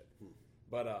this shit.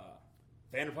 But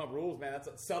Vanderpump Rules, man, that's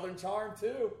a Southern charm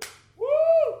too. Woo!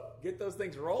 Get those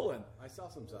things rolling. I saw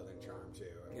some Southern charm too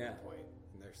at one point.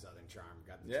 And their Southern charm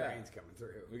got the trains coming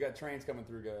through. We got trains coming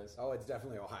through, guys. Oh, it's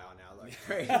definitely Ohio now. Like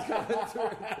trains coming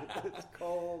through. It's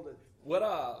cold. What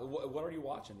are you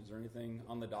watching? Is there anything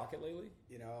on the docket lately?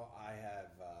 You know, I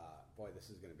have. Boy, this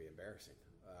is going to be embarrassing.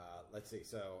 Let's see.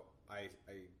 So I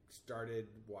started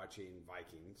watching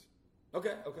Vikings.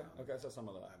 Okay. I saw some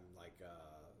of that. I'm like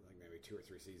maybe 2 or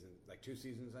 3 seasons, like 2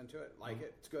 seasons into it. Like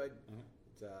it. It's good.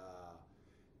 It's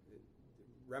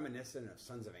reminiscent of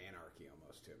Sons of Anarchy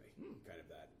almost to me. Kind of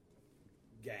that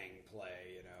gang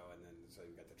play, and then so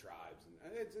you've got the tribes,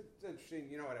 and it's interesting.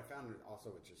 You know what I found also,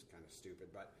 which is kind of stupid,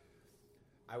 but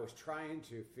I was trying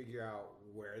to figure out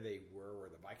where they were, where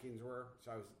the Vikings were.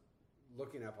 So I was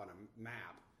looking up on a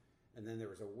map, and then there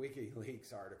was a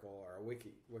WikiLeaks article or a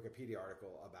Wikipedia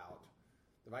article about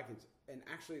the Vikings, and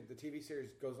actually the TV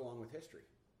series goes along with history.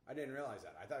 I didn't realize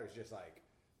that. I thought it was just like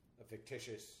a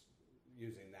fictitious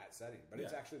using that setting, but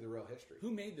it's actually the real history.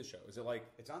 Who made the show? Is it like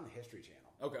it's on the History Channel?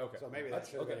 Okay. So maybe that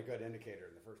should have been a good indicator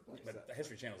in the first place. But the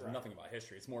History Channel is nothing about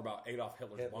history. It's more about Adolf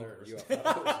Hitler's bunkers.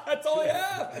 UFOs. That's all I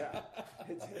have.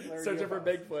 It's Hitler, Searching for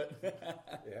UFOs. Bigfoot.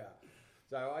 Yeah.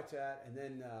 So I watched that, and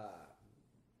then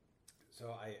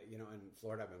so I, in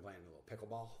Florida, I've been playing a little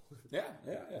pickleball. Yeah.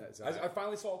 So I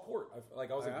finally saw a court. I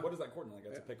was like, what is that court? And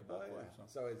it's a pickleball court.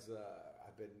 So it's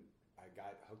I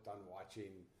got hooked on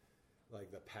watching like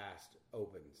the past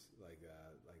opens, like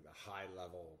the high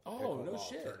level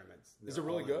pickleball tournaments. Is it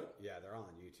really good? Yeah, they're all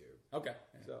on YouTube. Okay.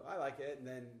 So I like it, and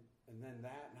then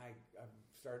I've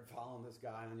started following this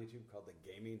guy on YouTube called the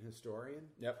Gaming Historian.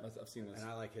 Yep, I've seen this, and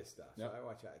I like his stuff. So I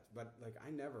watch that, but like I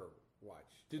never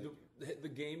watch. Dude, the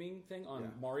gaming thing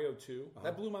on Mario 2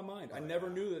 that blew my mind. I never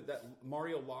knew that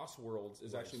Mario Lost Worlds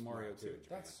is actually Mario 2.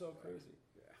 That's so crazy.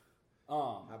 Yeah.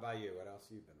 How about you? What else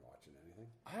have you been watching? Anything?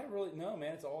 I don't really know,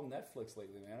 man. It's all Netflix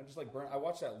lately, man. I just I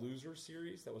watched that Loser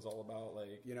series that was all about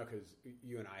like because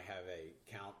you and I have a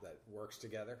count that works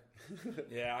together.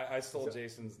 Yeah, I stole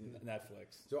Jason's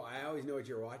Netflix. So I always know what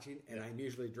you're watching, and I'm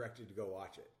usually directed to go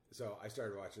watch it. So I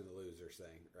started watching the Losers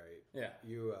thing, right? Yeah.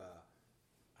 You,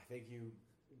 I think you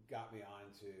got me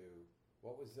on to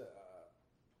what was the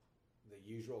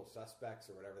Usual Suspects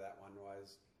or whatever that one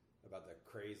was about the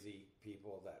crazy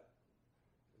people that.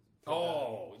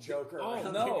 Joker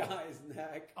around the guy's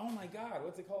neck. Oh my God,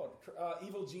 what's it called?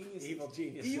 Evil Geniuses. Evil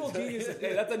Geniuses. Evil Geniuses.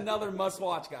 Hey, that's another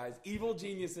must-watch, guys. Evil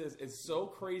Geniuses is so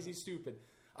crazy stupid.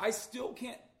 I still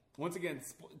can't. Once again,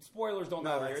 spoilers don't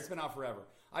matter here. It's been out forever.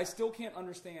 I still can't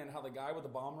understand how the guy with the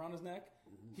bomb around his neck.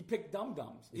 He picked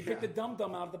dum-dums. He picked a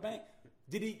dum-dum out of the bank.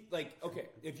 Did he, like, okay,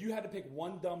 if you had to pick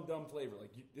one dumb flavor, like,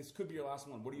 this could be your last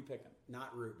one, what are you picking?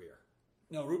 Not root beer.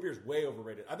 No, root beer is way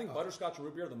overrated. I think butterscotch and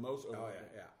root beer are the most Oh, overrated.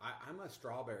 yeah. I'm a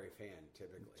strawberry fan,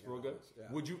 typically. It's real good.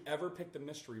 Yeah. Would you ever pick the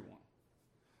mystery one?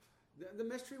 The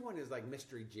mystery one is like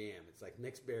mystery jam. It's like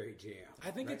mixed berry jam. I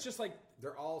think right? it's just like,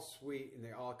 They're all sweet and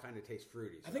they all kind of taste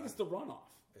fruity. I think it's the runoff.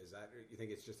 Is that, you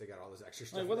think it's just they got all this extra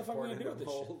stuff? Like, what the fuck are poured we going to do into with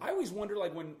a this shit? mold? I always wonder,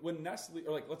 like, when Nestle,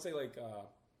 or like, let's say, like,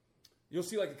 you'll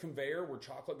see, like, a conveyor where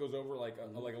chocolate goes over, like,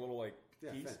 a little, like,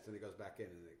 Yeah, piece. fence, and it goes back in.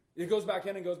 It goes back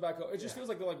in and goes back out. It just Yeah. feels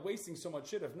like they're, like, wasting so much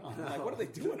shit if not. I'm like, what are they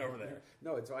doing over there?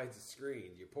 No, it's why it's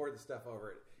screened. You pour the stuff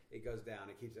over it, it goes down,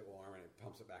 it keeps it warm, and it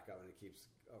pumps it back up, and it keeps.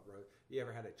 You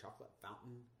ever had a chocolate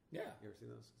fountain? Yeah. You ever seen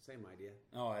those? Same idea.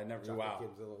 Oh, I never. Chocolate Wow.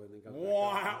 gives a little, and then comes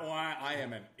Why? I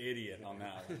am an idiot on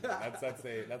that one. That's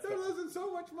They're losing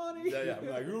so much money. Yeah. I'm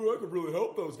like, ooh, I could really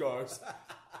help those guys.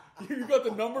 You got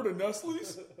the number to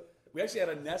Nestle's? We actually had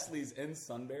a Nestle's in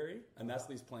Sunbury, a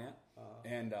Nestle's plant,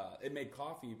 and it made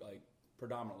coffee, like,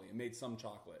 predominantly. It made some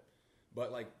chocolate.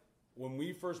 But, like, when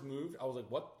we first moved, I was like,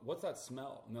 what's that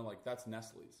smell? And they're like, that's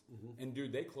Nestle's. And,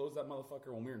 dude, they closed that motherfucker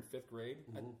when we were in 5th grade,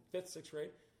 5th, 6th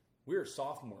grade. We were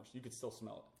sophomores. You could still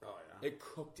smell it. Oh, yeah. It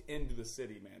cooked into the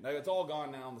city, man. Like, it's all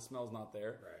gone now and the smell's not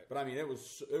there. Right. But, I mean, it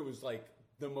was like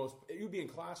the most, you'd be in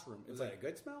classroom. It's Is like, that a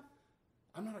good smell?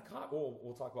 I'm not a coffee. Well,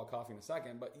 we'll talk about coffee in a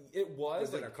second, but it was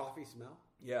Is like it a coffee smell?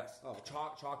 yes, Oh, okay.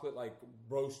 chocolate, like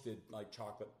roasted, like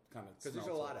chocolate kind of. Because there's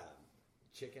a lot of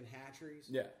chicken hatcheries.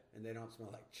 Yeah. And they don't smell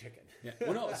like chicken. Yeah.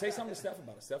 Well, no. Say something to Steph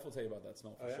about it. Steph will tell you about that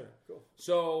smell for Oh, yeah? sure. Cool.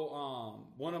 So,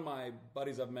 one of my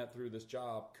buddies I've met through this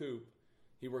job, Coop,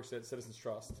 he works at Citizens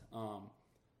Trust.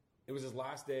 It was his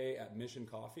last day at Mission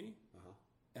Coffee,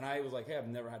 and I was like, "Hey, I've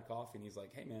never had coffee," and he's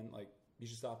like, "Hey, man, like you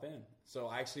should stop in." So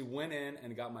I actually went in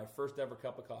and got my first ever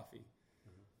cup of coffee.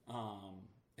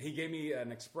 He gave me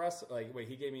an espresso.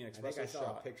 He gave me an espresso I think I saw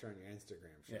shot. a picture on your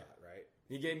Instagram shot, right?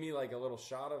 He gave me like a little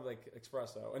shot of like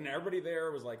espresso, and everybody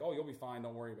there was like, "Oh, you'll be fine.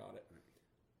 Don't worry about it."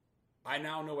 I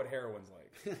now know what heroin's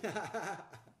like.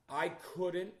 I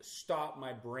couldn't stop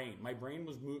my brain. My brain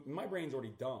was my brain's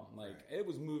already dumb. Like it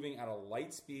was moving at a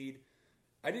light speed.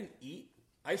 I didn't eat.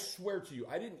 I swear to you,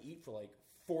 I didn't eat for like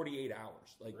 48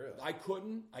 hours. Like Really? I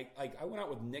couldn't. I went out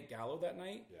with Nick Gallo that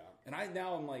night. Yeah. And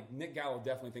I'm like, Nick Gallo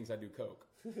definitely thinks I do coke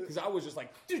because I was just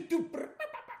like,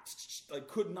 like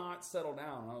could not settle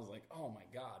down. And I was like, oh my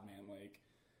god, man, like.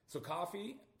 So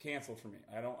coffee canceled for me.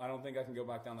 I don't think I can go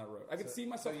back down that road. I could see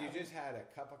myself. So you just had a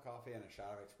cup of coffee and a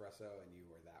shot of espresso, and you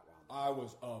were that wound up. I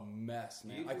was a mess,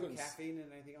 man. Do you I do couldn't. caffeine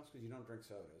and anything else because you don't drink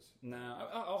sodas? Nah,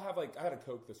 I'll have like I had a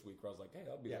Coke this week where I was like, hey,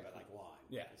 I'll be Yeah, like, but like wine.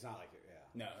 Yeah. It's not like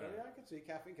No, So no. yeah, I can see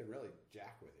caffeine can really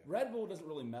jack with you. Red Bull doesn't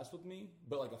really mess with me,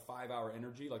 but like a 5-hour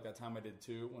energy, like that time I did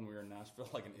 2 when we were in Nashville,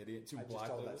 like an idiot. 2 I just black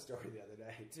told that labels. story the other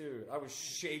day. Dude, I was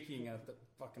shaking at the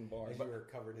fucking bar. As But you were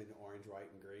covered in orange, white,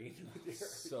 and green with your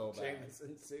So bad.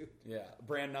 Jameson suit. yeah,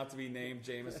 brand not to be named,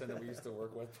 Jameson that we used to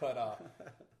work with. But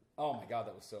oh my god,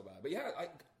 that was so bad. But yeah,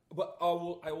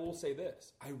 I will say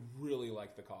this: I really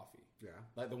like the coffee. Yeah.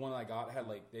 Like the one I got had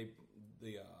like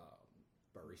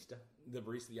Barista. the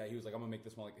barista. Yeah, he was like, I'm gonna make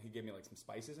this one. Like he gave me like some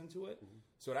spices into it,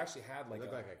 so it actually had It like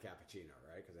looked like a cappuccino,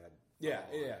 right? Because it had Yeah,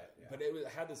 foam on yeah. it. But it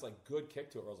had this like good kick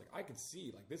to it. Where I was like, I could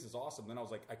see like this is awesome. Then I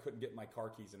was like, I couldn't get my car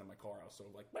keys into my car. I was so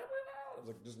like, I was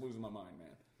like just losing my mind,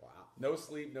 man. Wow. No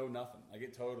sleep, no nothing. Like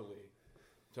it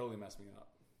totally messed me up.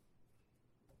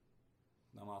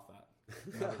 I'm off that.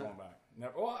 Never going back.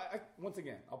 Never. Well, once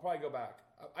again, I'll probably go back.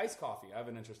 Iced coffee. I have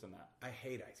an interest in that. I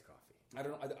hate iced coffee.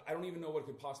 I don't even know what it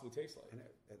could possibly taste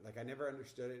like. I never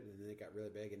understood it, and then it got really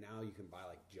big, and now you can buy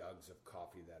like jugs of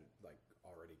coffee that like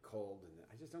already cold, and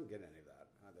I just don't get any of that.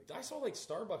 I saw like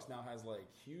Starbucks now has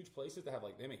like huge places that have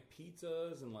like they make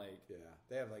pizzas and like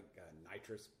they have like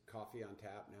nitrous coffee on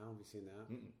tap now. Have you seen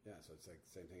that? Yeah, so it's like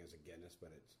the same thing as a Guinness,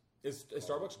 but it's is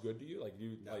Starbucks good to you? Like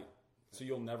you No. like so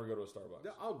you'll never go to a Starbucks.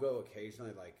 No, I'll go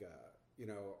occasionally. Like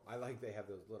I like they have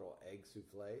those little egg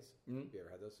souffles. Mm-hmm. You ever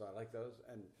had those? So I like those,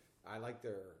 and I like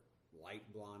their light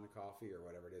blonde coffee or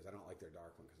whatever it is. I don't like their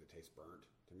dark one because it tastes burnt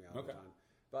to me all the time.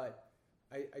 But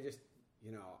I just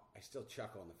I still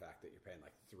chuckle on the fact that you're paying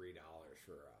like $3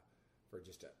 for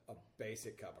just a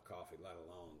basic cup of coffee, let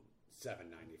alone $7.95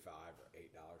 or $8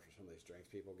 for some of these drinks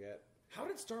people get. How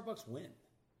did Starbucks win?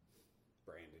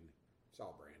 Branding, it's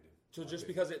all branding. So just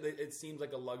because it seems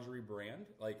like a luxury brand,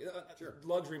 like Sure.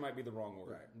 luxury might be the wrong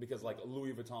word, Right. because like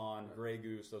Louis Vuitton, Grey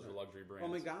Goose, those are luxury brands.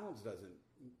 Well, McDonald's doesn't,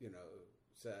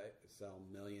 sell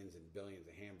millions and billions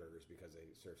of hamburgers because they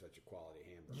serve such a quality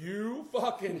hamburger. You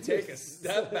fucking take a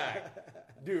step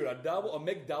back, dude. A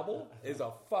McDouble is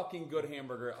a fucking good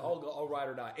hamburger. I'll ride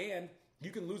or die. And you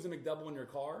can lose a McDouble in your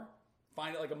car,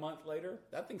 find it like a month later,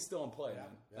 that thing's still in play, man.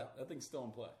 Yeah. That thing's still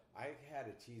in play. I had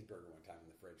a cheeseburger one time in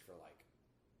the fridge for like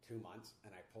 2 months,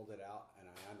 and I pulled it out and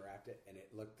I unwrapped it, and it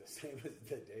looked the same as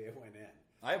the day it went in.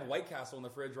 I have White Castle in the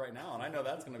fridge right now, and I know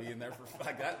that's going to be in there for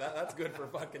like that's good for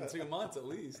fucking 2 months at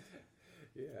least.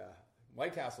 Yeah.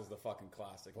 White Castle's the fucking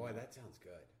classic. Boy, man. that sounds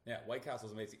good. Yeah, White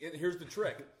Castle's amazing. Here's the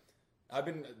trick.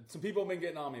 Some people have been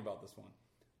getting on me about this one.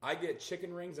 I get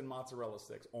chicken rings and mozzarella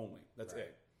sticks only. That's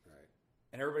it. Right.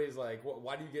 And everybody's like, well,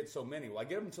 why do you get so many? Well, I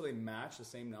get them until they match the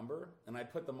same number, and I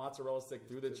put the mozzarella stick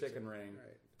through the chicken ring,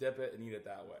 dip it, and eat it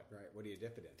that way. Right. What do you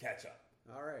dip it in? Ketchup.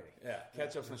 Alrighty. Yeah,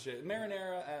 ketchup's and shit.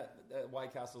 Marinara at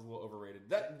White Castle's a little overrated.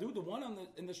 Dude, the one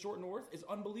in the short north is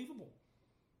unbelievable.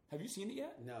 Have you seen it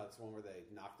yet? No, it's one where they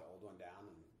knock the old one down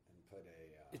and put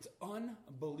a... It's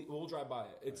unbelievable. We'll drive by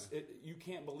it. You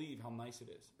can't believe how nice it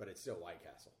is. But it's still White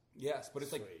Castle. Yes, but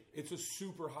it's Sweet. like it's a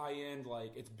super high end.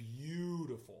 Like it's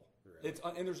beautiful. Really?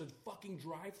 And there's a fucking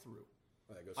drive through.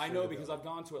 Well, that goes I through know the because building.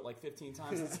 I've gone to it like 15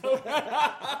 times.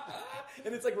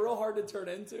 And it's like real hard to turn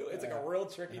into. It's like a real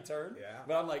tricky turn. Yeah.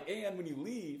 But I'm like, and when you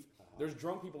leave, there's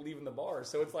drunk people leaving the bar.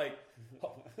 So it's like,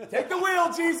 take the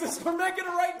wheel, Jesus. We're making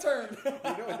a right turn. You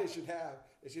know what they should have?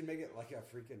 They should make it like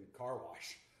a freaking car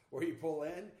wash. Where you pull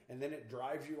in, and then it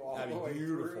drives you all That'd the be way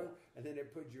beautiful. through, and then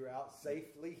it puts you out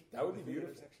safely. That would be to the beautiful.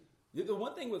 intersection. The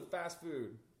one thing with fast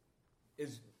food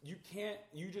is you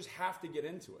just have to get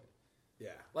into it. Yeah.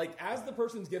 Like, as the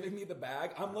person's giving me the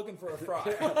bag, I'm looking for a fry.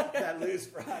 That loose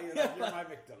fry, you're my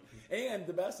victim. And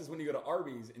the best is when you go to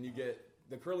Arby's and you get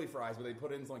the curly fries where they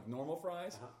put in like normal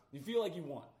fries. You feel like you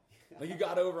won. Like you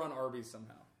got over on Arby's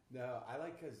somehow. No, I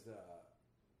like because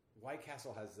White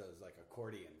Castle has those like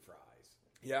accordion fries.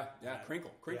 Yeah.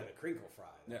 Crinkle. Yeah, the crinkle fry.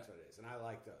 That's Yeah. what it is. And I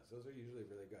like those. Those are usually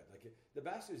really good. Like the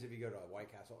best is if you go to a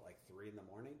White Castle at like 3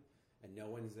 a.m. and no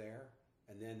one's there,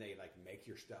 and then they like make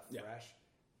your stuff fresh.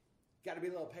 Got to be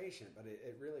a little patient, but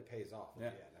it really pays off at the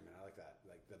end. I mean, I like that.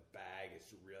 Like the bag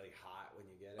is really hot when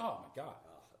you get it. Oh my God.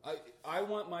 I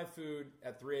want my food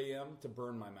at 3 a.m. to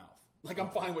burn my mouth. Like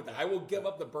I'm fine with that. I will give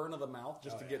up the burn of the mouth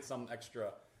just to get some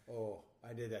extra. Oh,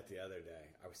 I did that the other day.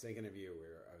 I was thinking of you.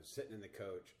 I was sitting in the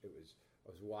coach. I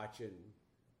was watching.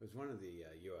 It was one of the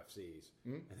UFCs,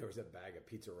 and there was a bag of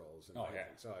pizza rolls. And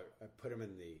everything. So I put them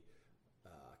in the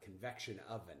convection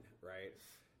oven, right?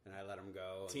 And I let them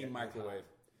go. Team microwave.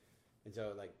 And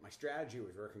so, like, my strategy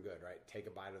was working good, right? Take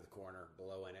a bite of the corner,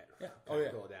 blow in it,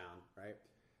 cool down, right?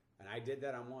 And I did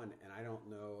that on one, and I don't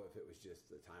know if it was just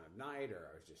the time of night or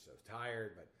I was just so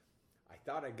tired, but I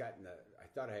thought I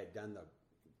had done the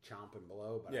chomp and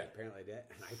blow, but apparently I didn't.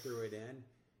 And I threw it in,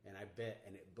 and I bit,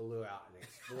 and it blew out and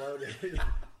exploded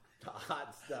the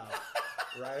hot stuff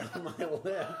right on my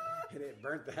lip, and it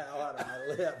burnt the hell out of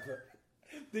my lip.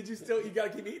 Did you still? You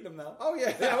got to keep eating them though. Oh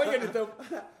yeah, Yeah, we get it.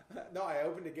 No, I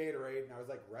opened a Gatorade and I was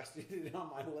like resting it on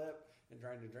my lip and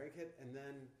trying to drink it, and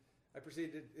then I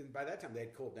proceeded. And by that time, they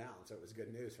had cooled down, so it was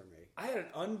good news for me. I had an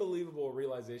unbelievable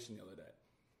realization the other day.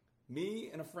 Me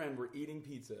and a friend were eating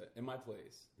pizza in my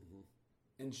place,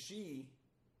 and she,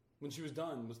 when she was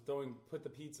done, put the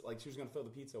pizza like she was going to throw the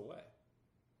pizza away.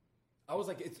 I was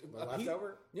like, "It's a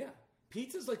leftover." Yeah.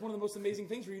 Pizza's like one of the most amazing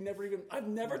things where I've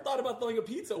never thought about throwing a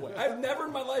pizza away. I've never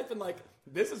in my life been like,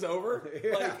 this is over.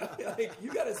 Like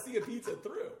you got to see a pizza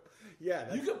through.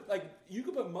 Yeah. You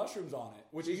could put mushrooms on it,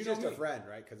 which She's is just a friend,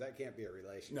 right? Because that can't be a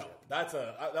relationship. No,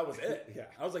 that was it. Yeah.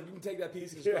 I was like, you can take that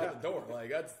piece and just go out the door.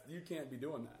 Like you can't be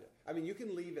doing that. I mean, you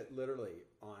can leave it literally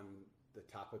on the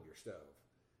top of your stove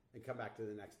and come back to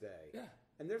the next day. Yeah.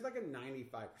 And there's like a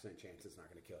 95% chance it's not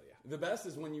going to kill you. The best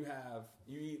is when you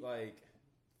eat like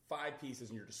 5 pieces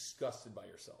and you're disgusted by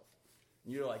yourself.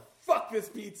 And you're like, fuck this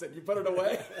pizza. And you put it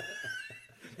away.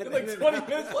 And like 20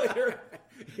 minutes later,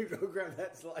 you go grab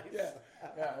that slice. Yeah.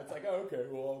 It's like, oh, okay,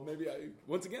 well, maybe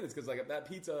once again, it's because like that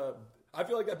pizza, I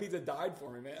feel like that pizza died for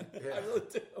me, man. Yeah. I really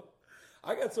do.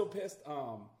 I got so pissed.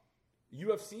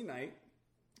 UFC night,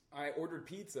 I ordered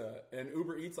pizza and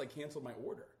Uber Eats like canceled my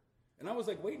order. And I was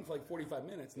like waiting for like 45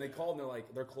 minutes and they called and they're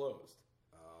like, they're closed.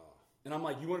 And I'm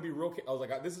like, you want to be real I was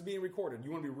like, this is being recorded.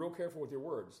 You want to be real careful with your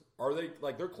words. Are they,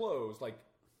 like, they're closed, like,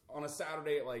 on a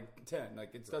Saturday at, like, 10.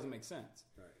 Like, it doesn't make sense.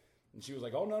 Right. And she was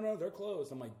like, oh, no, they're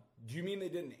closed. I'm like, do you mean they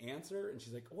didn't answer? And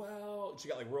she's like, well, she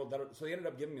got, like, real, so they ended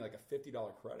up giving me, like, a $50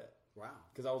 credit. Wow.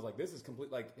 Because I was like, this is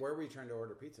complete, like. Where were you trying to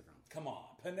order pizza from? Come on.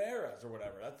 Panera's or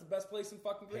whatever. That's the best place in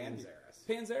fucking Grandview.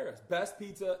 Panzeras. Best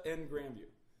pizza in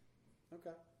Grandview.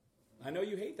 Okay. I know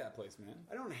you hate that place, man.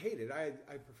 I don't hate it. I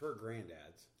prefer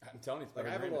Granddad's. I'm telling you, it's like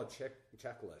I have Granddad's. a little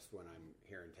checklist when I'm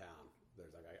here in town.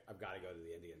 There's like I've got to go to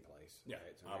the Indian place. Yeah,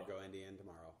 right? So I'm gonna go Indian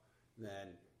tomorrow.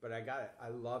 But I got it. I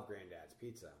love Granddad's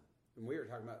pizza, and we were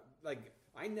talking about, like,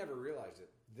 I never realized it.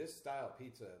 This style of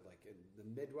pizza, like in the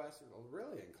Midwest, or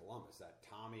really in Columbus, that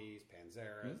Tommy's,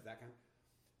 Panzeras, that kind of,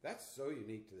 that's so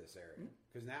unique to this area.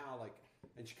 Because now, like,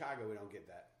 in Chicago, we don't get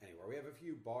that anywhere. We have a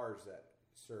few bars that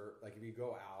serve, like, if you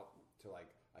go out to, like,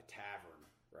 a tavern,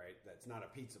 right, that's not a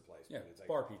pizza place. Yeah, but it's like,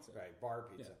 bar pizza. Right, bar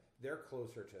pizza. Yeah. They're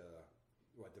closer to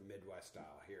what the Midwest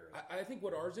style here is. I think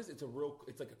what ours is, it's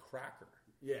like a cracker.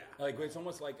 Yeah. Like it's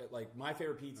almost like my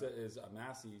favorite pizza is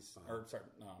Massey's, or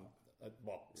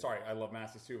sorry, I love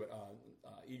Massey's too, but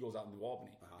Eagles out in New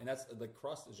Albany, and that's the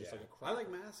crust is just like a I cracker.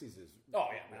 like Massey's.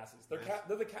 Massey's.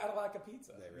 They're the Cadillac of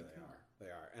pizza. They really are. They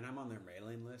are. And I'm on their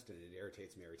mailing list, and it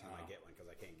irritates me every time I get one because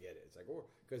I can't get it. It's like,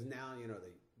 because now,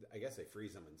 I guess they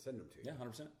freeze them and send them to you. Yeah,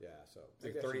 100%. Yeah, so it's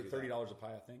like $30 a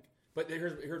pie, I think. But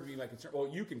here's be my concern. Well,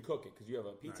 you can cook it because you have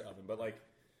a pizza oven, but like,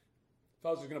 if I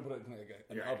was just going to put it in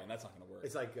an oven, that's not going to work.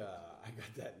 It's like I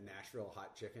got that Nashville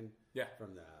hot chicken. Yeah.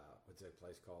 From what's that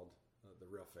place called? The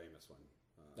real famous one.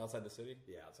 Outside the city?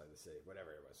 Yeah, outside the city,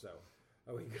 whatever it was. So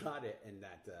we got it in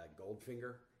that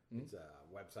Goldfinger. It's a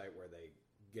website where they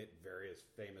get various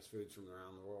famous foods from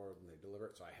around the world and they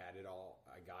deliver it. So I had it all.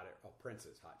 I got it. Oh,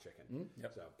 Prince's hot chicken.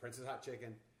 Yep. So Prince's hot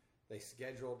chicken. They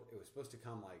scheduled. It was supposed to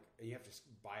come you have to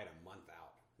buy it a month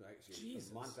out. Right? So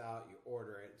a month out, you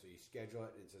order it. So you schedule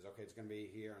it and it says, okay, it's going to be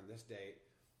here on this date.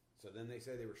 So then they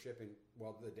say they were shipping.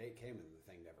 Well, the date came and the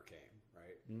thing never came.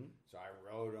 Right. So I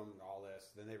wrote them and all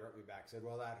this. Then they wrote me back, said,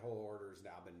 well, that whole order has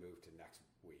now been moved to next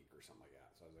week or something like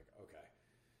that. So I was like, okay.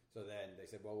 So then they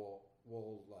said, well,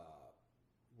 we'll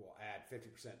add 50%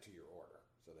 to your order.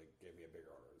 So they gave me a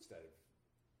bigger order. Instead of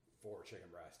 4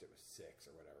 chicken breast, it was 6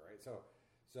 or whatever. Right. So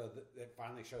it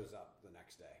finally shows up the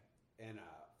next day in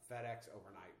a FedEx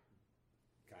overnight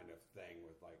kind of thing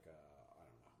with I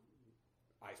don't know,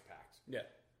 ice packs. Yeah.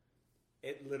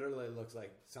 It literally looks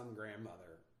like some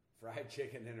grandmother fried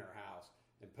chicken in her house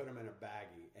and put them in a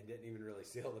baggie and didn't even really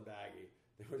seal the baggie.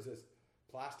 There was this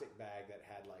plastic bag that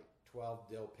had 12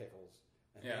 dill pickles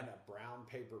and then a brown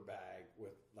paper bag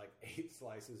with 8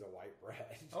 slices of white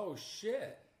bread. Oh,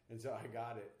 shit. And so I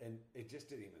got it, and it just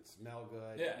didn't even smell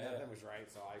good. Yeah, Nothing was right,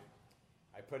 so I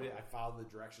put it. I followed the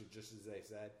directions just as they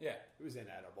said. Yeah. It was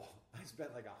inedible. I spent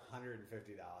 $150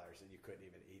 and you couldn't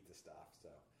even eat the stuff.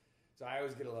 So I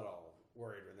always get a little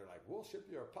worried when they're like, "We'll ship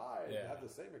you a pie and have the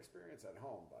same experience at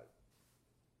home." But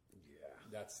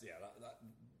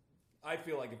I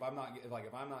feel like if I'm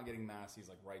not getting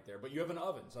Massey's right there, but you have an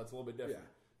oven, so it's a little bit different.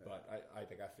 Yeah. But I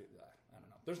think I don't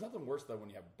know. There's nothing worse though when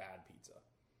you have bad pizza.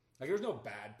 There's no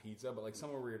bad pizza, but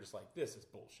somewhere where you're just this is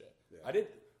bullshit. Yeah. I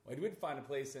did find a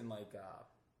place in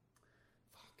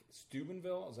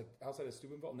Steubenville. I was outside of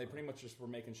Steubenville, and they pretty much just were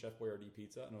making Chef Boyardee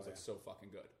pizza, and it was so fucking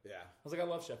good. Yeah. I was I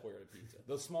love Chef Boyardee pizza.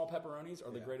 Those small pepperonis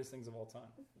are the greatest things of all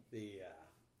time. The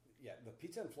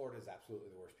pizza in Florida is absolutely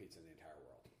the worst pizza in the entire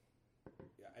world.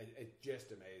 Yeah, it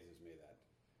just amazes me that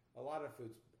a lot of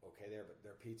food's okay there, but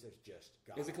their pizza's just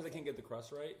god. Is it because they can't get the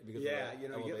crust right? Because you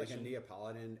get a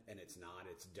Neapolitan, and it's not.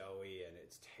 It's doughy and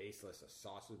it's tasteless. The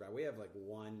sauce is bad. We have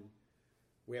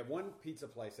We have one pizza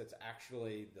place that's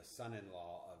actually the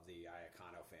son-in-law of the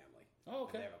Iacano family. Oh,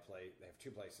 okay. And they have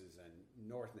 2 places in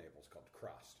North Naples called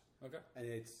Crust. Okay. And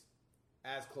it's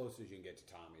as close as you can get to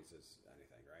Tommy's as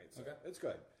anything, right? So okay. It's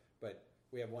good. But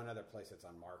we have one other place that's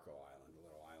on Marco Island, a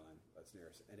little island that's near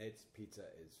us, and its pizza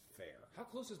is fair. How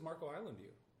close is Marco Island to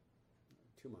you?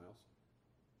 2 miles.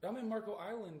 I'm in Marco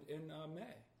Island in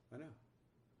May. I know.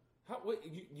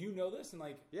 You know this and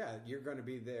yeah, you're going to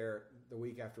be there the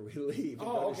week after we leave.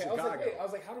 Oh, okay. I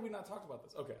was like, how did we not talk about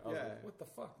this? Okay. I was what the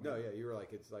fuck? Man? No, yeah, you were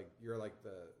you're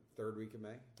the 3rd week of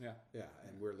May. Yeah, yeah,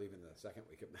 and we're leaving the 2nd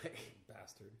week of May.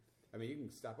 Bastard. I mean, you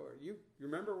can stop over. You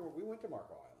remember where we went to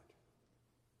Marco Island?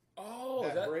 Oh,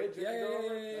 that bridge? Yeah.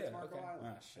 That's Marco Island.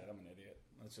 Ah, shit, I'm an idiot.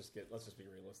 Let's just be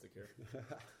realistic here.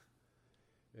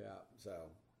 Yeah.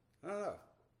 So I don't know.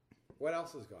 What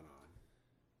else is going on?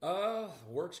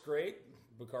 Works great.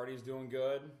 Bacardi's doing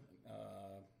good.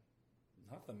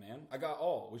 Nothing, man.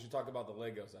 we should talk about the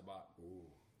Legos I bought. Ooh.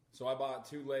 So I bought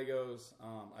 2 Legos.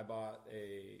 I bought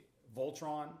a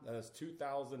Voltron that has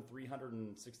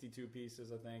 2,362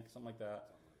 pieces, I think, something like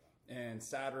that. And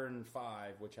Saturn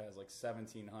V, which has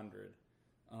 1,700.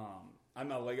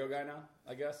 I'm a Lego guy now,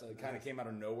 I guess. It kind of came out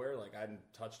of nowhere. I hadn't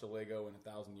touched a Lego in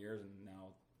 1,000 years, and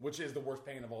now, which is the worst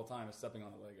pain of all time, is stepping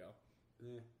on a Lego.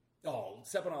 Yeah. Oh,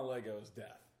 stepping on a Lego is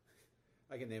death.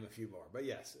 I can name a few more, but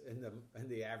yes, in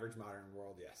the average modern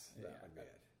world, yes, that would be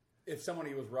it. If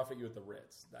somebody was rough at you at the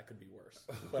Ritz, that could be worse.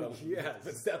 But yes,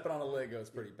 but stepping on a Lego is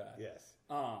pretty bad. Yes.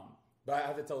 But I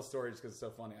have to tell a story just because it's so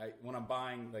funny. When I'm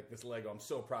buying this Lego, I'm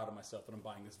so proud of myself that I'm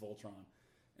buying this Voltron.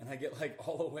 And I get like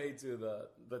all the way to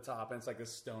the top, and it's like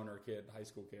this stoner kid, high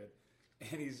school kid,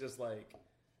 and he's just like,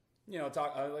 I was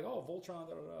like, oh, Voltron,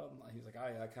 da, da, da. He's like,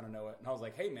 I kind of know it. And I was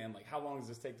like, hey man, like how long does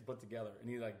this take to put together? And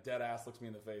he like dead ass looks me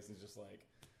in the face and is just like,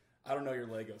 I don't know your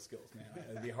Lego skills, man.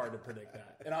 It'd be hard to predict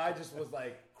that. And I just was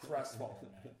like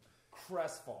crestfallen, man.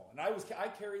 Crestfallen. I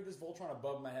carried this Voltron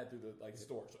above my head through the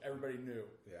store, so everybody knew.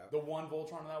 Yeah. The one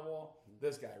Voltron on that wall,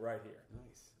 this guy right here.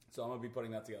 Nice. So I'm gonna be putting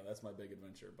that together. That's my big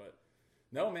adventure, but.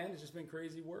 No, man, it's just been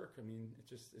crazy work. I mean,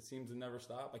 it seems to never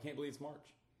stop. I can't believe it's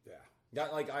March. Yeah.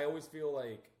 I always feel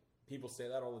like people say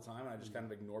that all the time, and I just kind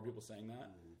of ignore people saying that.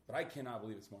 But I cannot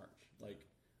believe it's March. Like,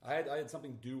 I had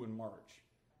something due in March,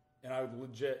 and I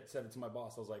legit said it to my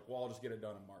boss. I was like, well, I'll just get it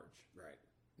done in March. Right.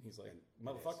 And he's like,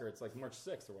 motherfucker, it's like March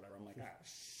 6th or whatever. I'm like,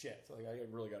 shit. So, like, I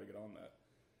really got to get on that.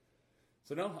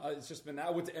 So, no, it's just been that.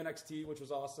 I went to NXT, which was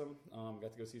awesome.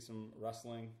 Got to go see some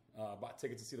wrestling. Bought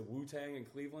tickets to see the Wu-Tang in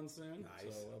Cleveland soon.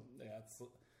 Nice. So,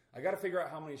 I got to figure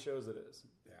out how many shows it is.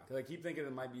 Yeah. Because I keep thinking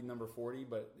it might be number 40,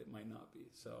 but it might not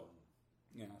be. So,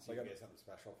 yeah. So I got to get something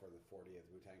special for the 40th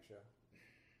Wu-Tang show?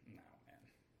 No, man.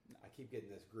 No. I keep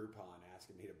getting this Groupon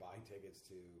asking me to buy tickets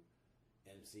to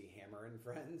MC Hammer and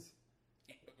Friends.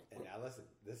 And now listen,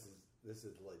 this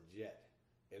is legit.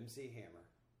 MC Hammer,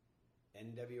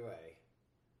 NWA,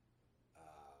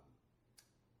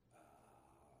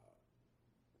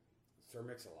 Sir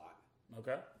Mix-a-Lot.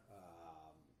 Okay.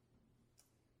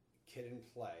 Kid and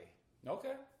Play.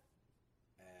 Okay.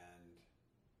 And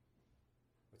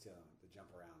what's the other one? The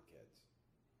Jump Around Kids.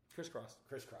 Crisscross.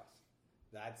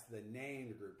 That's the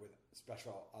named group with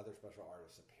other special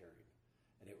artists appearing.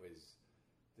 And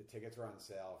the tickets were on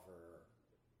sale for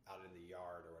out in the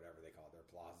yard or whatever they call it, their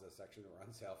plaza section. Were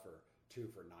on sale for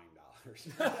 $2 for $9.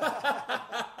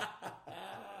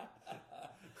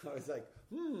 I was like,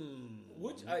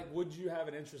 Would you have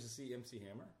an interest to see MC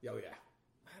Hammer? Oh, yeah.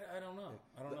 I don't know.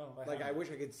 I don't know. I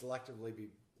wish I could selectively be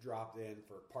dropped in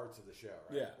for parts of the show,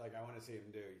 right? Yeah. Like, I want to see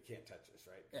him do You Can't Touch This,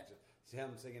 right? Yeah. Just see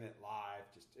him singing it live,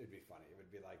 it'd be funny. It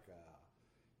would be like,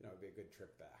 it'd be a good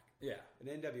trip back. Yeah. And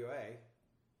NWA.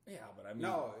 Yeah, but I mean.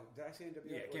 No, did I say NWA?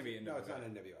 Yeah, it can't be NWA. No, it's not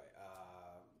NWA.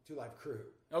 Two Live Crew.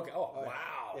 Okay. Oh,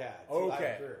 wow. Yeah. Two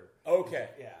Live Crew. Okay.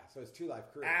 Yeah. So it's Two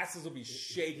Live Crew. Asses will be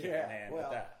shaking, man. Well,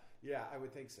 with that. Yeah, I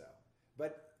would think so.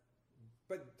 But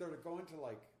they're going to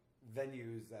like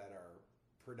venues that are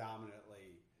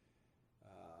predominantly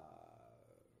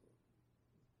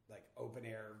like open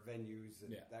air venues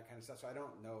and that kind of stuff. So I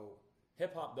don't know.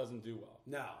 Hip hop doesn't do well.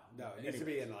 No. It needs to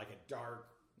be in like a dark,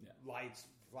 lights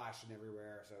flashing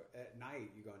everywhere. So at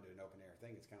night you go into an open air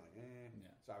thing. It's kind of like,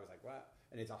 Yeah. So I was like, what?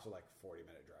 And it's also like a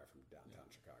 40-minute drive from downtown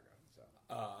Chicago. So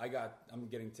I'm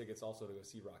getting tickets also to go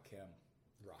see Rakim.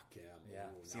 Yeah.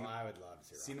 I would love to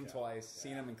see Rakim. Seen him twice. Yeah.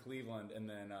 Seen him in Cleveland, and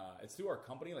then it's through our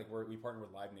company. Like we partner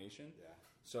with Live Nation. Yeah.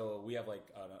 So we have like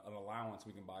an allowance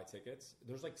we can buy tickets.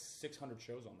 There's like 600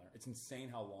 shows on there. It's insane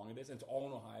how long it is. And it's all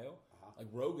in Ohio. Like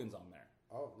Rogan's on there.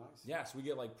 Oh, nice. Yeah. So we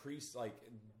get like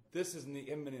this isn't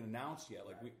even been announced yet.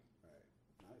 Like Nice.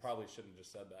 Probably shouldn't have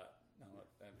just said that. No,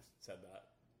 I said that.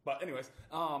 But anyways,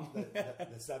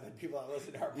 the 7 people that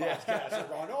listen to our podcast are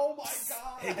going, "Oh my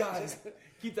god!" Hey guys,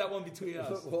 keep that one between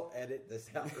us. We'll edit this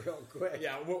out real quick.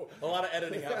 Yeah, a lot of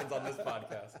editing happens on this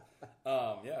podcast.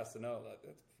 So no,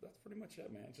 that's pretty much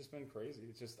it, man. It's just been crazy.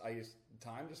 It's just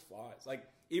time just flies. Like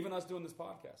even us doing this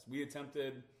podcast, we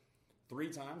attempted 3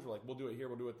 times. We're like, we'll do it here,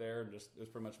 we'll do it there, and just it was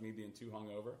pretty much me being too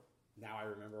hungover. Now I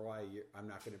remember why I'm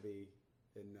not going to be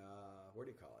in what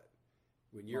do you call it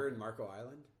when you're in Marco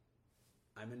Island.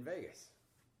 I'm in Vegas.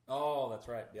 Oh, that's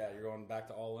right. Yeah, you're going back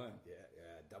to All In. Yeah,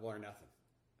 double or nothing.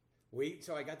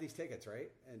 So I got these tickets, right?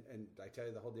 And I tell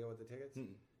you the whole deal with the tickets?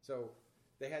 Mm-mm. So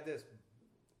they had this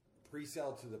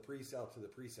pre-sale to the pre-sale to the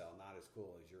pre-sale, not as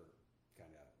cool as your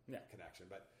kind of connection.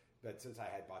 But since I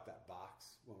had bought that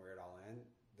box when we were at All In,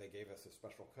 they gave us a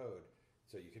special code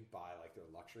so you could buy like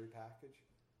their luxury package.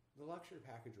 The luxury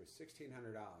package was $1,600.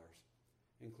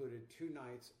 Included 2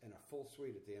 nights and a full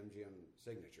suite at the MGM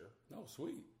Signature. Oh,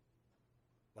 sweet!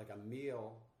 Like a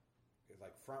meal,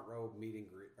 like front row meet and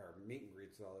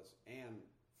greets, all this, and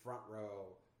front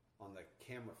row on the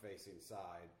camera facing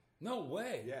side. No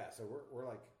way! Yeah, so we're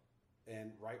like,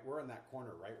 and we're in that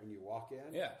corner right when you walk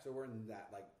in. Yeah. So we're in that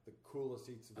like the coolest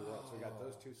seats in the world. So we got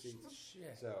those 2 seats.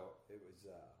 Shit. So it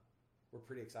was. We're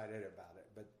pretty excited about it.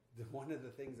 But one of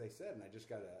the things they said, and I just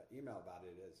got an email about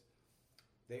it, is.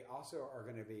 They also are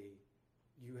going to be,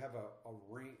 you have a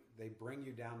ring, they bring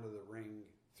you down to the ring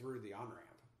through the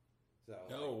on-ramp. So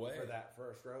no way. For that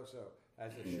first row. So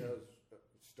as the show's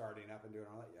starting up and doing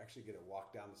all that, you actually get to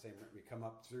walk down the same ramp. You come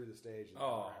up through the stage. And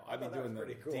I'd be doing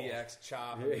the cool. DX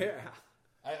chop. Yeah.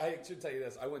 I should tell you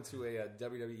this. I went to a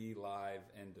WWE live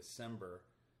in December.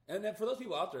 And then for those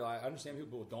people out there, I understand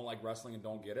people who don't like wrestling and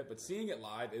don't get it, but seeing it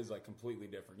live is like completely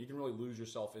different. You can really lose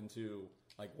yourself into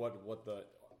like what the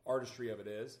artistry of it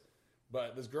is.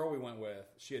 But this girl we went with,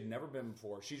 she had never been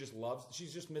before. She's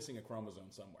just missing a chromosome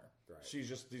somewhere. Right.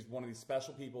 She's one of these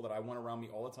special people that I want around me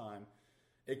all the time.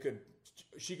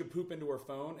 She could poop into her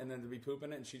phone and then to be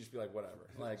pooping it, and she'd just be like, whatever.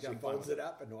 Like she folds it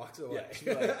up and walks away. Yeah, she'd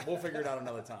be like, we'll figure it out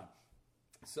another time.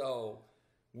 So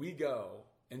we go,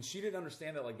 and she didn't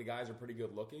understand that like the guys are pretty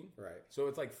good looking. Right. So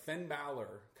it's like Finn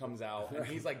Balor comes out, and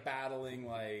he's like battling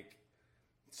like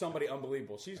somebody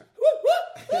unbelievable. She's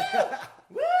woo,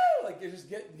 woo, like you're just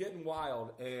getting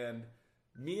wild. And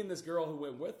me and this girl who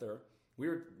went with her,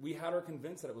 we had her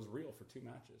convinced that it was real for 2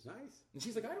 matches. Nice. And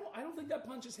she's like, I don't think that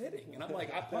punch is hitting. And I'm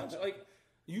like, I punch like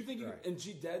you think you and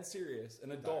she dead serious,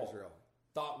 an adult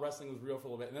thought wrestling was real for a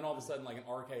little bit, and then all of a sudden like an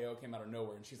RKO came out of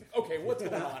nowhere, and she's like, okay, what's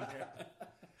going on here?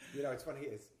 You know, it's funny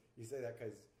is you say that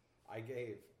because I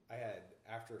had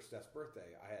after Steph's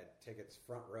birthday, I had tickets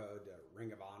front row to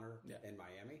Ring of Honor in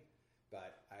Miami.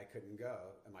 But I couldn't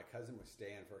go, and my cousin was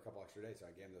staying for a couple extra days,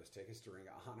 so I gave him those tickets to Ring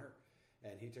of Honor.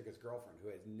 And he took his girlfriend, who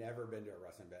had never been to a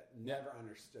wrestling bet, never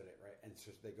understood it, right? And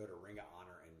so they go to Ring of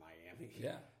Honor in Miami.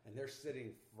 Yeah. And they're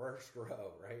sitting first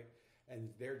row, right?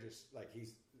 And they're just like,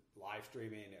 he's live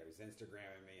streaming, or he's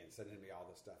Instagramming me and sending me all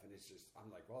this stuff. And it's just,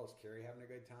 I'm like, well, is Kerry having a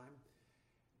good time?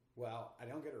 Well, I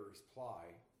don't get a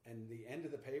reply. And the end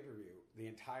of the pay-per-view,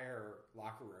 the entire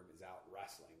locker room is out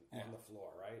wrestling on the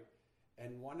floor, right?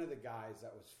 And one of the guys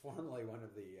that was formerly one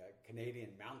of the Canadian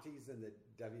Mounties in the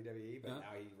WWE, but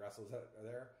now he wrestles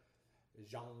there,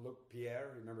 Jean-Luc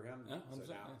Pierre. Remember him? Yeah,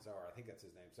 so I think that's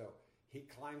his name. So he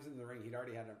climbs in the ring. He'd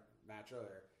already had a match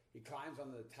earlier. He climbs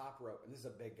on the top rope, and this is a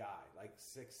big guy, like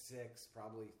 6'6",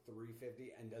 probably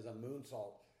 350, and does a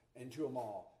moonsault into them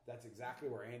all. That's exactly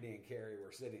where Andy and Kerry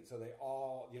were sitting. So they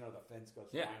all, the fence goes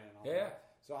flying and all that.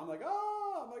 So I'm like,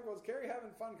 was Kerry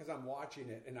having fun? Because I'm watching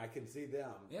it, and I can see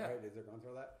them, right, as they're going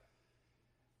through that.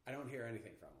 I don't hear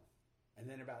anything from them. And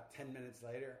then about 10 minutes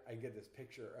later, I get this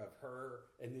picture of her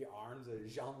in the arms of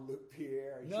Jean-Luc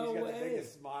Pierre. And she's got the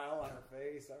biggest smile on her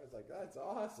face. I was like, that's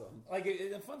awesome. Like,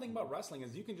 the fun thing about wrestling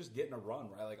is you can just get in a run,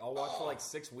 right? Like, I'll watch for like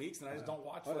 6 weeks, and I just don't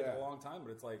watch for a long time.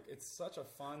 But it's like, it's such a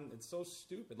fun, it's so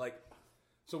stupid. Like,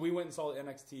 so we went and saw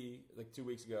NXT like 2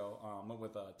 weeks ago. Went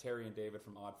with Terry and David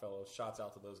from Oddfellows. Shouts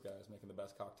out to those guys making the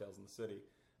best cocktails in the city.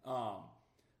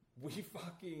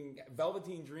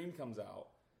 Velveteen Dream comes out,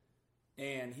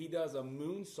 and he does a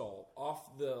moonsault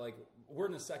off the we're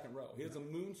in the second row. He does a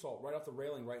moonsault right off the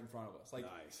railing right in front of us. Like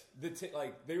nice.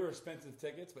 They were expensive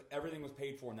tickets, but everything was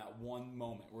paid for in that one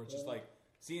moment where it's just like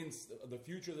seeing the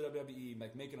future of the WWE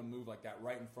like making a move like that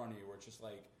right in front of you, where it's just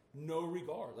like no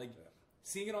regard. Like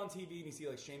seeing it on TV and you see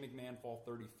like Shane McMahon fall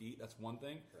 30 feet, that's one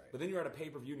thing. Right. But then you're at a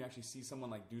pay-per-view and you actually see someone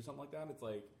like do something like that. It's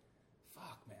like,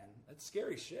 fuck, man, that's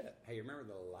scary shit. Hey, you remember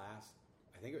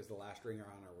I think it was the last Ring of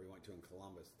Honor we went to in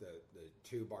Columbus. The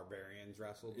 2 barbarians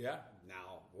wrestled. Yeah.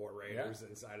 Now War Raiders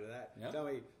inside of that. Yeah. Tell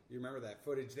me, you remember that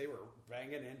footage? They were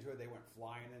banging into it. They went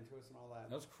flying into us and all that.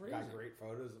 That was crazy. Got great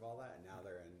photos of all that, and now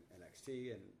they're in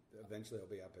NXT, and eventually they'll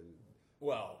be up in.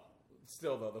 Well,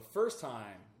 still though, the first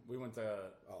time we went to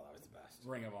that was the best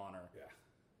Ring of Honor.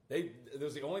 Yeah. It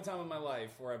was the only time in my life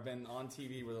where I've been on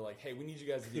TV where they're like, "Hey, we need you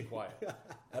guys to be quiet."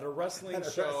 At a wrestling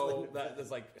show that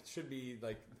is like it should be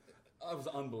like. It was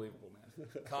unbelievable, man.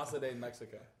 Casa de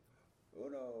Mexico.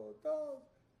 Uno, dos,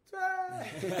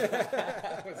 tres.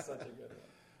 That was such a good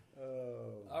one.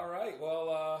 Oh. All right.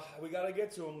 Well, we got to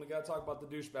get to him. We got to talk about the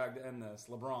douchebag to end this.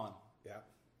 LeBron. Yeah.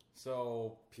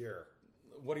 So. Pure.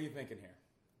 What are you thinking here?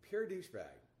 Pure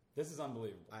douchebag. This is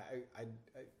unbelievable.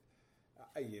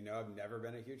 I've never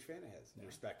been a huge fan of his. Yeah.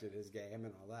 Respected his game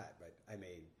and all that. But,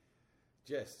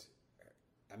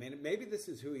 maybe this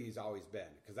is who he's always been,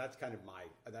 because that's kind of my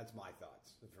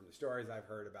thoughts from the stories I've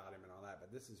heard about him and all that. But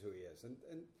this is who he is,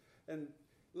 and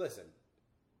listen,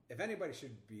 if anybody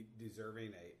should be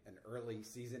deserving an early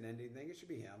season-ending thing, it should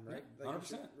be him, right?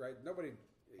 100%, right? Nobody,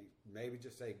 maybe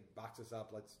just say box us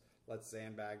up, let's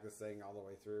sandbag this thing all the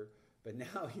way through. But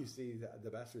now you see the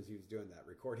best was he was doing that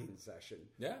recording session,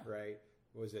 right?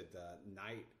 Was it the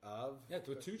night of? Yeah,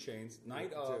 with 2 Chainz.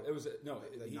 Night of. It was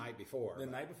night before. The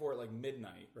night before at like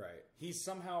midnight. Right. He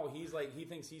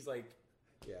thinks he's like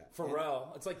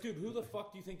Pharrell. It's like, dude, who the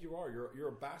fuck do you think you are? You're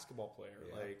a basketball player.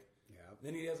 Yeah. Like. Yeah.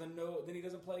 Then he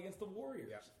doesn't play against the Warriors.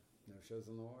 Yeah. No shows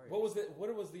on the Warriors.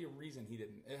 What was the reason he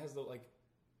didn't? It has the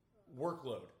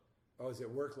workload. Oh, is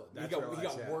it workload? He got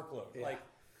workload. Yeah.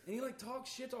 And he talks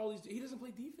shit to all these. He doesn't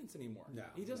play defense anymore. No.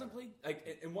 He doesn't play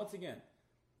and once again.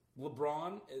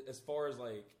 LeBron, as far as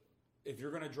if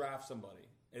you're going to draft somebody,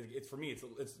 it's for me,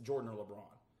 it's Jordan or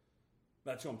LeBron.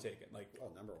 That's who I'm taking. Like,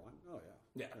 number one. Oh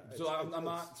yeah. Yeah. So I'm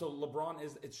not. So LeBron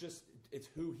is. It's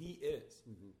who he is.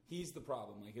 Mm-hmm. He's the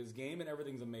problem. Like his game and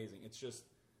everything's amazing. It's just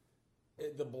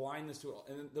the blindness to it.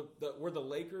 And where the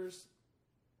Lakers,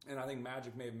 and I think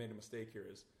Magic may have made a mistake here,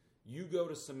 is you go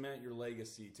to cement your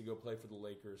legacy to go play for the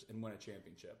Lakers and win a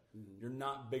championship. Mm-hmm. You're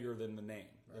not bigger than the name.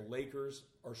 Right. The Lakers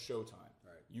are Showtime.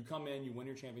 Right. You come in, you win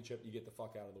your championship, you get the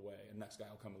fuck out of the way, and next guy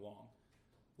will come along.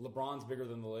 LeBron's bigger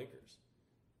than the Lakers.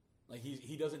 Like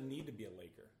he doesn't need to be a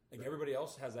Laker. Like everybody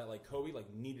else has that. Like Kobe,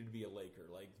 like needed to be a Laker.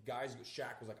 Like guys,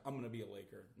 Shaq was like, I'm going to be a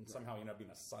Laker, and somehow he ended up being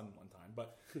a Sun one time.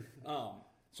 But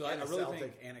so I really Celtic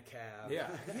think and a Cavs. Yeah,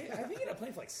 I think he ended up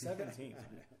playing for like 17.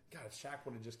 God, if Shaq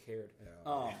would have just cared.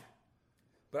 Yeah.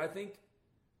 But I think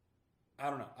I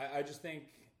don't know. I just think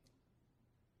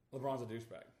LeBron's a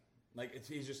douchebag. Like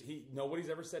nobody's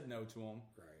ever said no to him.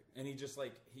 Right. And he just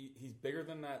like he's bigger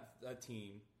than that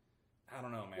team. I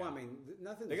don't know, man. Well, I mean,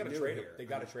 nothing. They got to trade him. They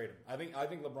got to trade him. I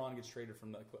think LeBron gets traded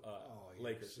from the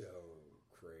Lakers. So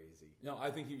crazy. No,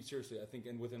 I think I think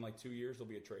within like 2 years there'll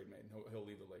be a trade made, and he'll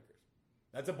leave the Lakers.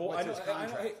 That's a bull. What's his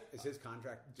contract? Is his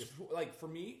contract just like for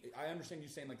me? I understand you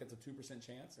saying like that's a 2%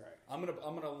 chance. Right. I'm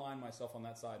gonna align myself on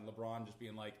that side, and LeBron just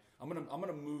being like, I'm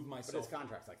gonna move myself. But his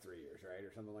contract's like 3 years, right,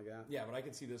 or something like that. Yeah, but I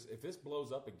can see this. If this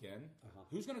blows up again,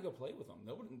 who's gonna go play with him?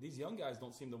 Nobody. These young guys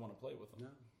don't seem to want to play with him. No,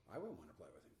 I wouldn't want to play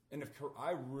with him. And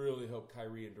I really hope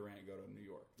Kyrie and Durant go to New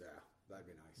York. Yeah, that'd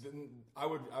be nice. Then I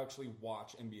would actually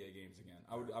watch NBA games again.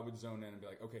 I would zone in and be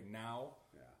like, okay, now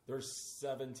there's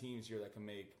 7 teams here that can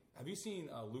make. Have you seen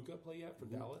Luka play yet for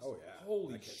Dallas? Oh yeah,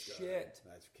 holy shit!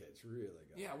 That kid's really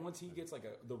good. Yeah, once he gets like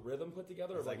the rhythm put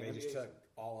together, it's like they just took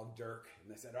all of Dirk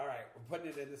and they said, "All right, we're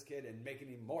putting it in this kid and making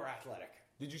him more athletic."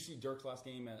 Did you see Dirk's last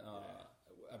game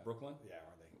at Brooklyn? Yeah,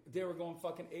 were they? They were going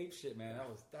fucking ape shit, man.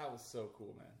 That was so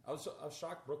cool, man. I was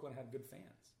shocked Brooklyn had good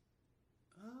fans.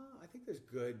 I think there's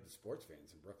good sports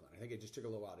fans in Brooklyn. I think it just took a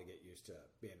little while to get used to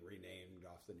being renamed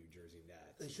off the New Jersey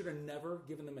Nets. They should have never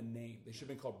given them a name. They should have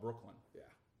been called Brooklyn. Yeah.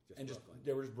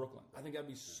 There was Brooklyn. I think that'd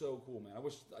be so cool, man.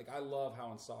 I love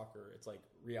how in soccer it's like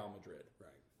Real Madrid. Right.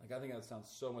 Like I think that sounds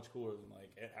so much cooler than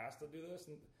like it has to do this.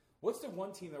 And what's the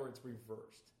one team where it's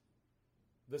reversed?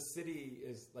 The city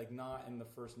is like not in the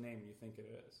first name you think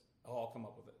it is. I'll come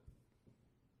up with it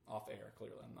off air.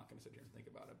 Clearly, I'm not going to sit here and think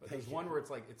about it. But there's one where it's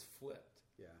like it's flipped.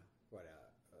 Yeah. What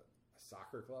a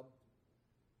soccer club?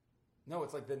 No,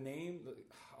 it's like the name.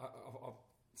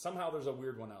 Somehow there's a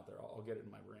weird one out there. I'll get it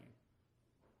in my brain.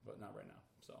 But not right now.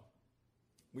 So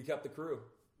we kept the crew.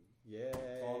 Yay.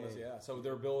 Columbus, yeah. So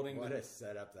they're building. What a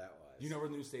setup that was. Do you know where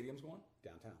the new stadium's going?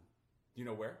 Downtown. Do you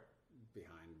know where?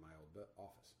 Behind my old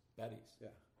office. Betty's. Yeah.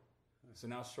 So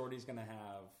now Shorty's going to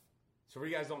have. So for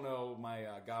you guys don't know, my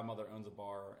godmother owns a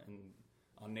bar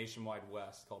on Nationwide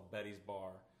West called Betty's Bar.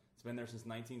 It's been there since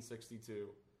 1962.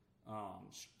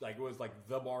 Like it was like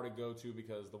the bar to go to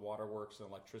because the waterworks and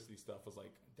electricity stuff was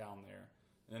like down there.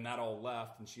 And then that all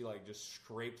left, and she like just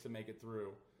scraped to make it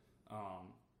through.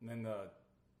 And then the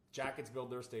Jackets build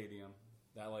their stadium.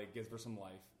 That like gives her some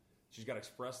life. She's got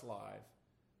Express Live.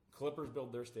 Clippers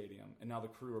build their stadium, and now the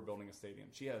Crew are building a stadium.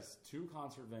 She has 2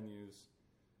 concert venues,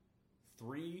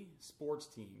 3 sports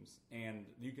teams, and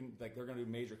you can like they're going to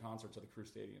do major concerts at the Crew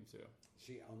Stadium too.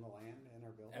 She own the land in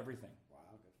her building. Everything. Wow,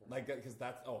 good for her. Like because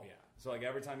that's So like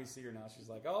every time you see her now, she's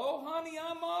like, "Oh, honey,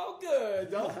 I'm all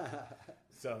good."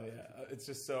 So yeah, it's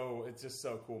just so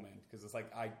cool, man. Because it's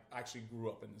like I actually grew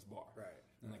up in this bar, right?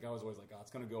 And like I was always like, "Oh,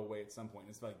 it's gonna go away at some point."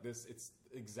 It's like this. It's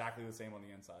exactly the same on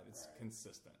the inside. It's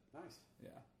consistent. Nice. Yeah.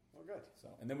 Well, good. So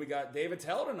and then we got David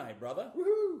Tell tonight, brother.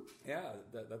 Woohoo! Yeah,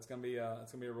 that's gonna be a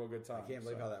real good time. I can't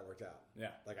believe how that worked out.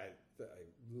 Yeah. Like I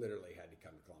literally had to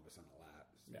come to Columbus on a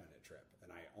last-minute trip,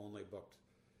 and I only booked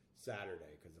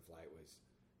Saturday because the flight was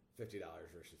 $50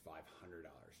 versus $500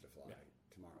 to fly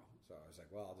tomorrow. So I was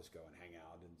like, well, I'll just go and hang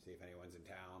out and see if anyone's in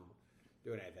town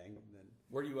doing anything. And then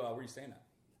where you staying at?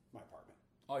 My apartment.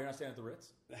 Oh, you're not staying at the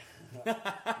Ritz?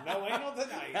 No anal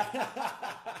tonight.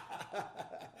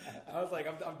 I was like,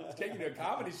 I'm taking you to a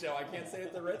comedy show. I can't stay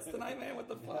at the Ritz tonight, man. What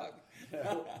the fuck?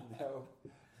 No.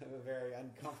 Very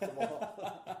uncomfortable.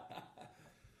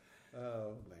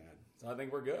 Oh, man. So I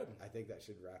think we're good. I think that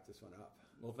should wrap this one up.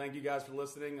 Well, thank you guys for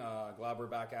listening. Glad we're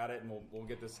back at it, and we'll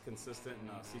get this consistent,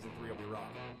 and season 3 will be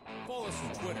rocking. Follow us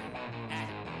on Twitter at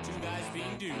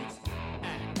 2guysbeingdudes,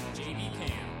 at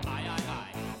JBCam,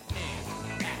 III.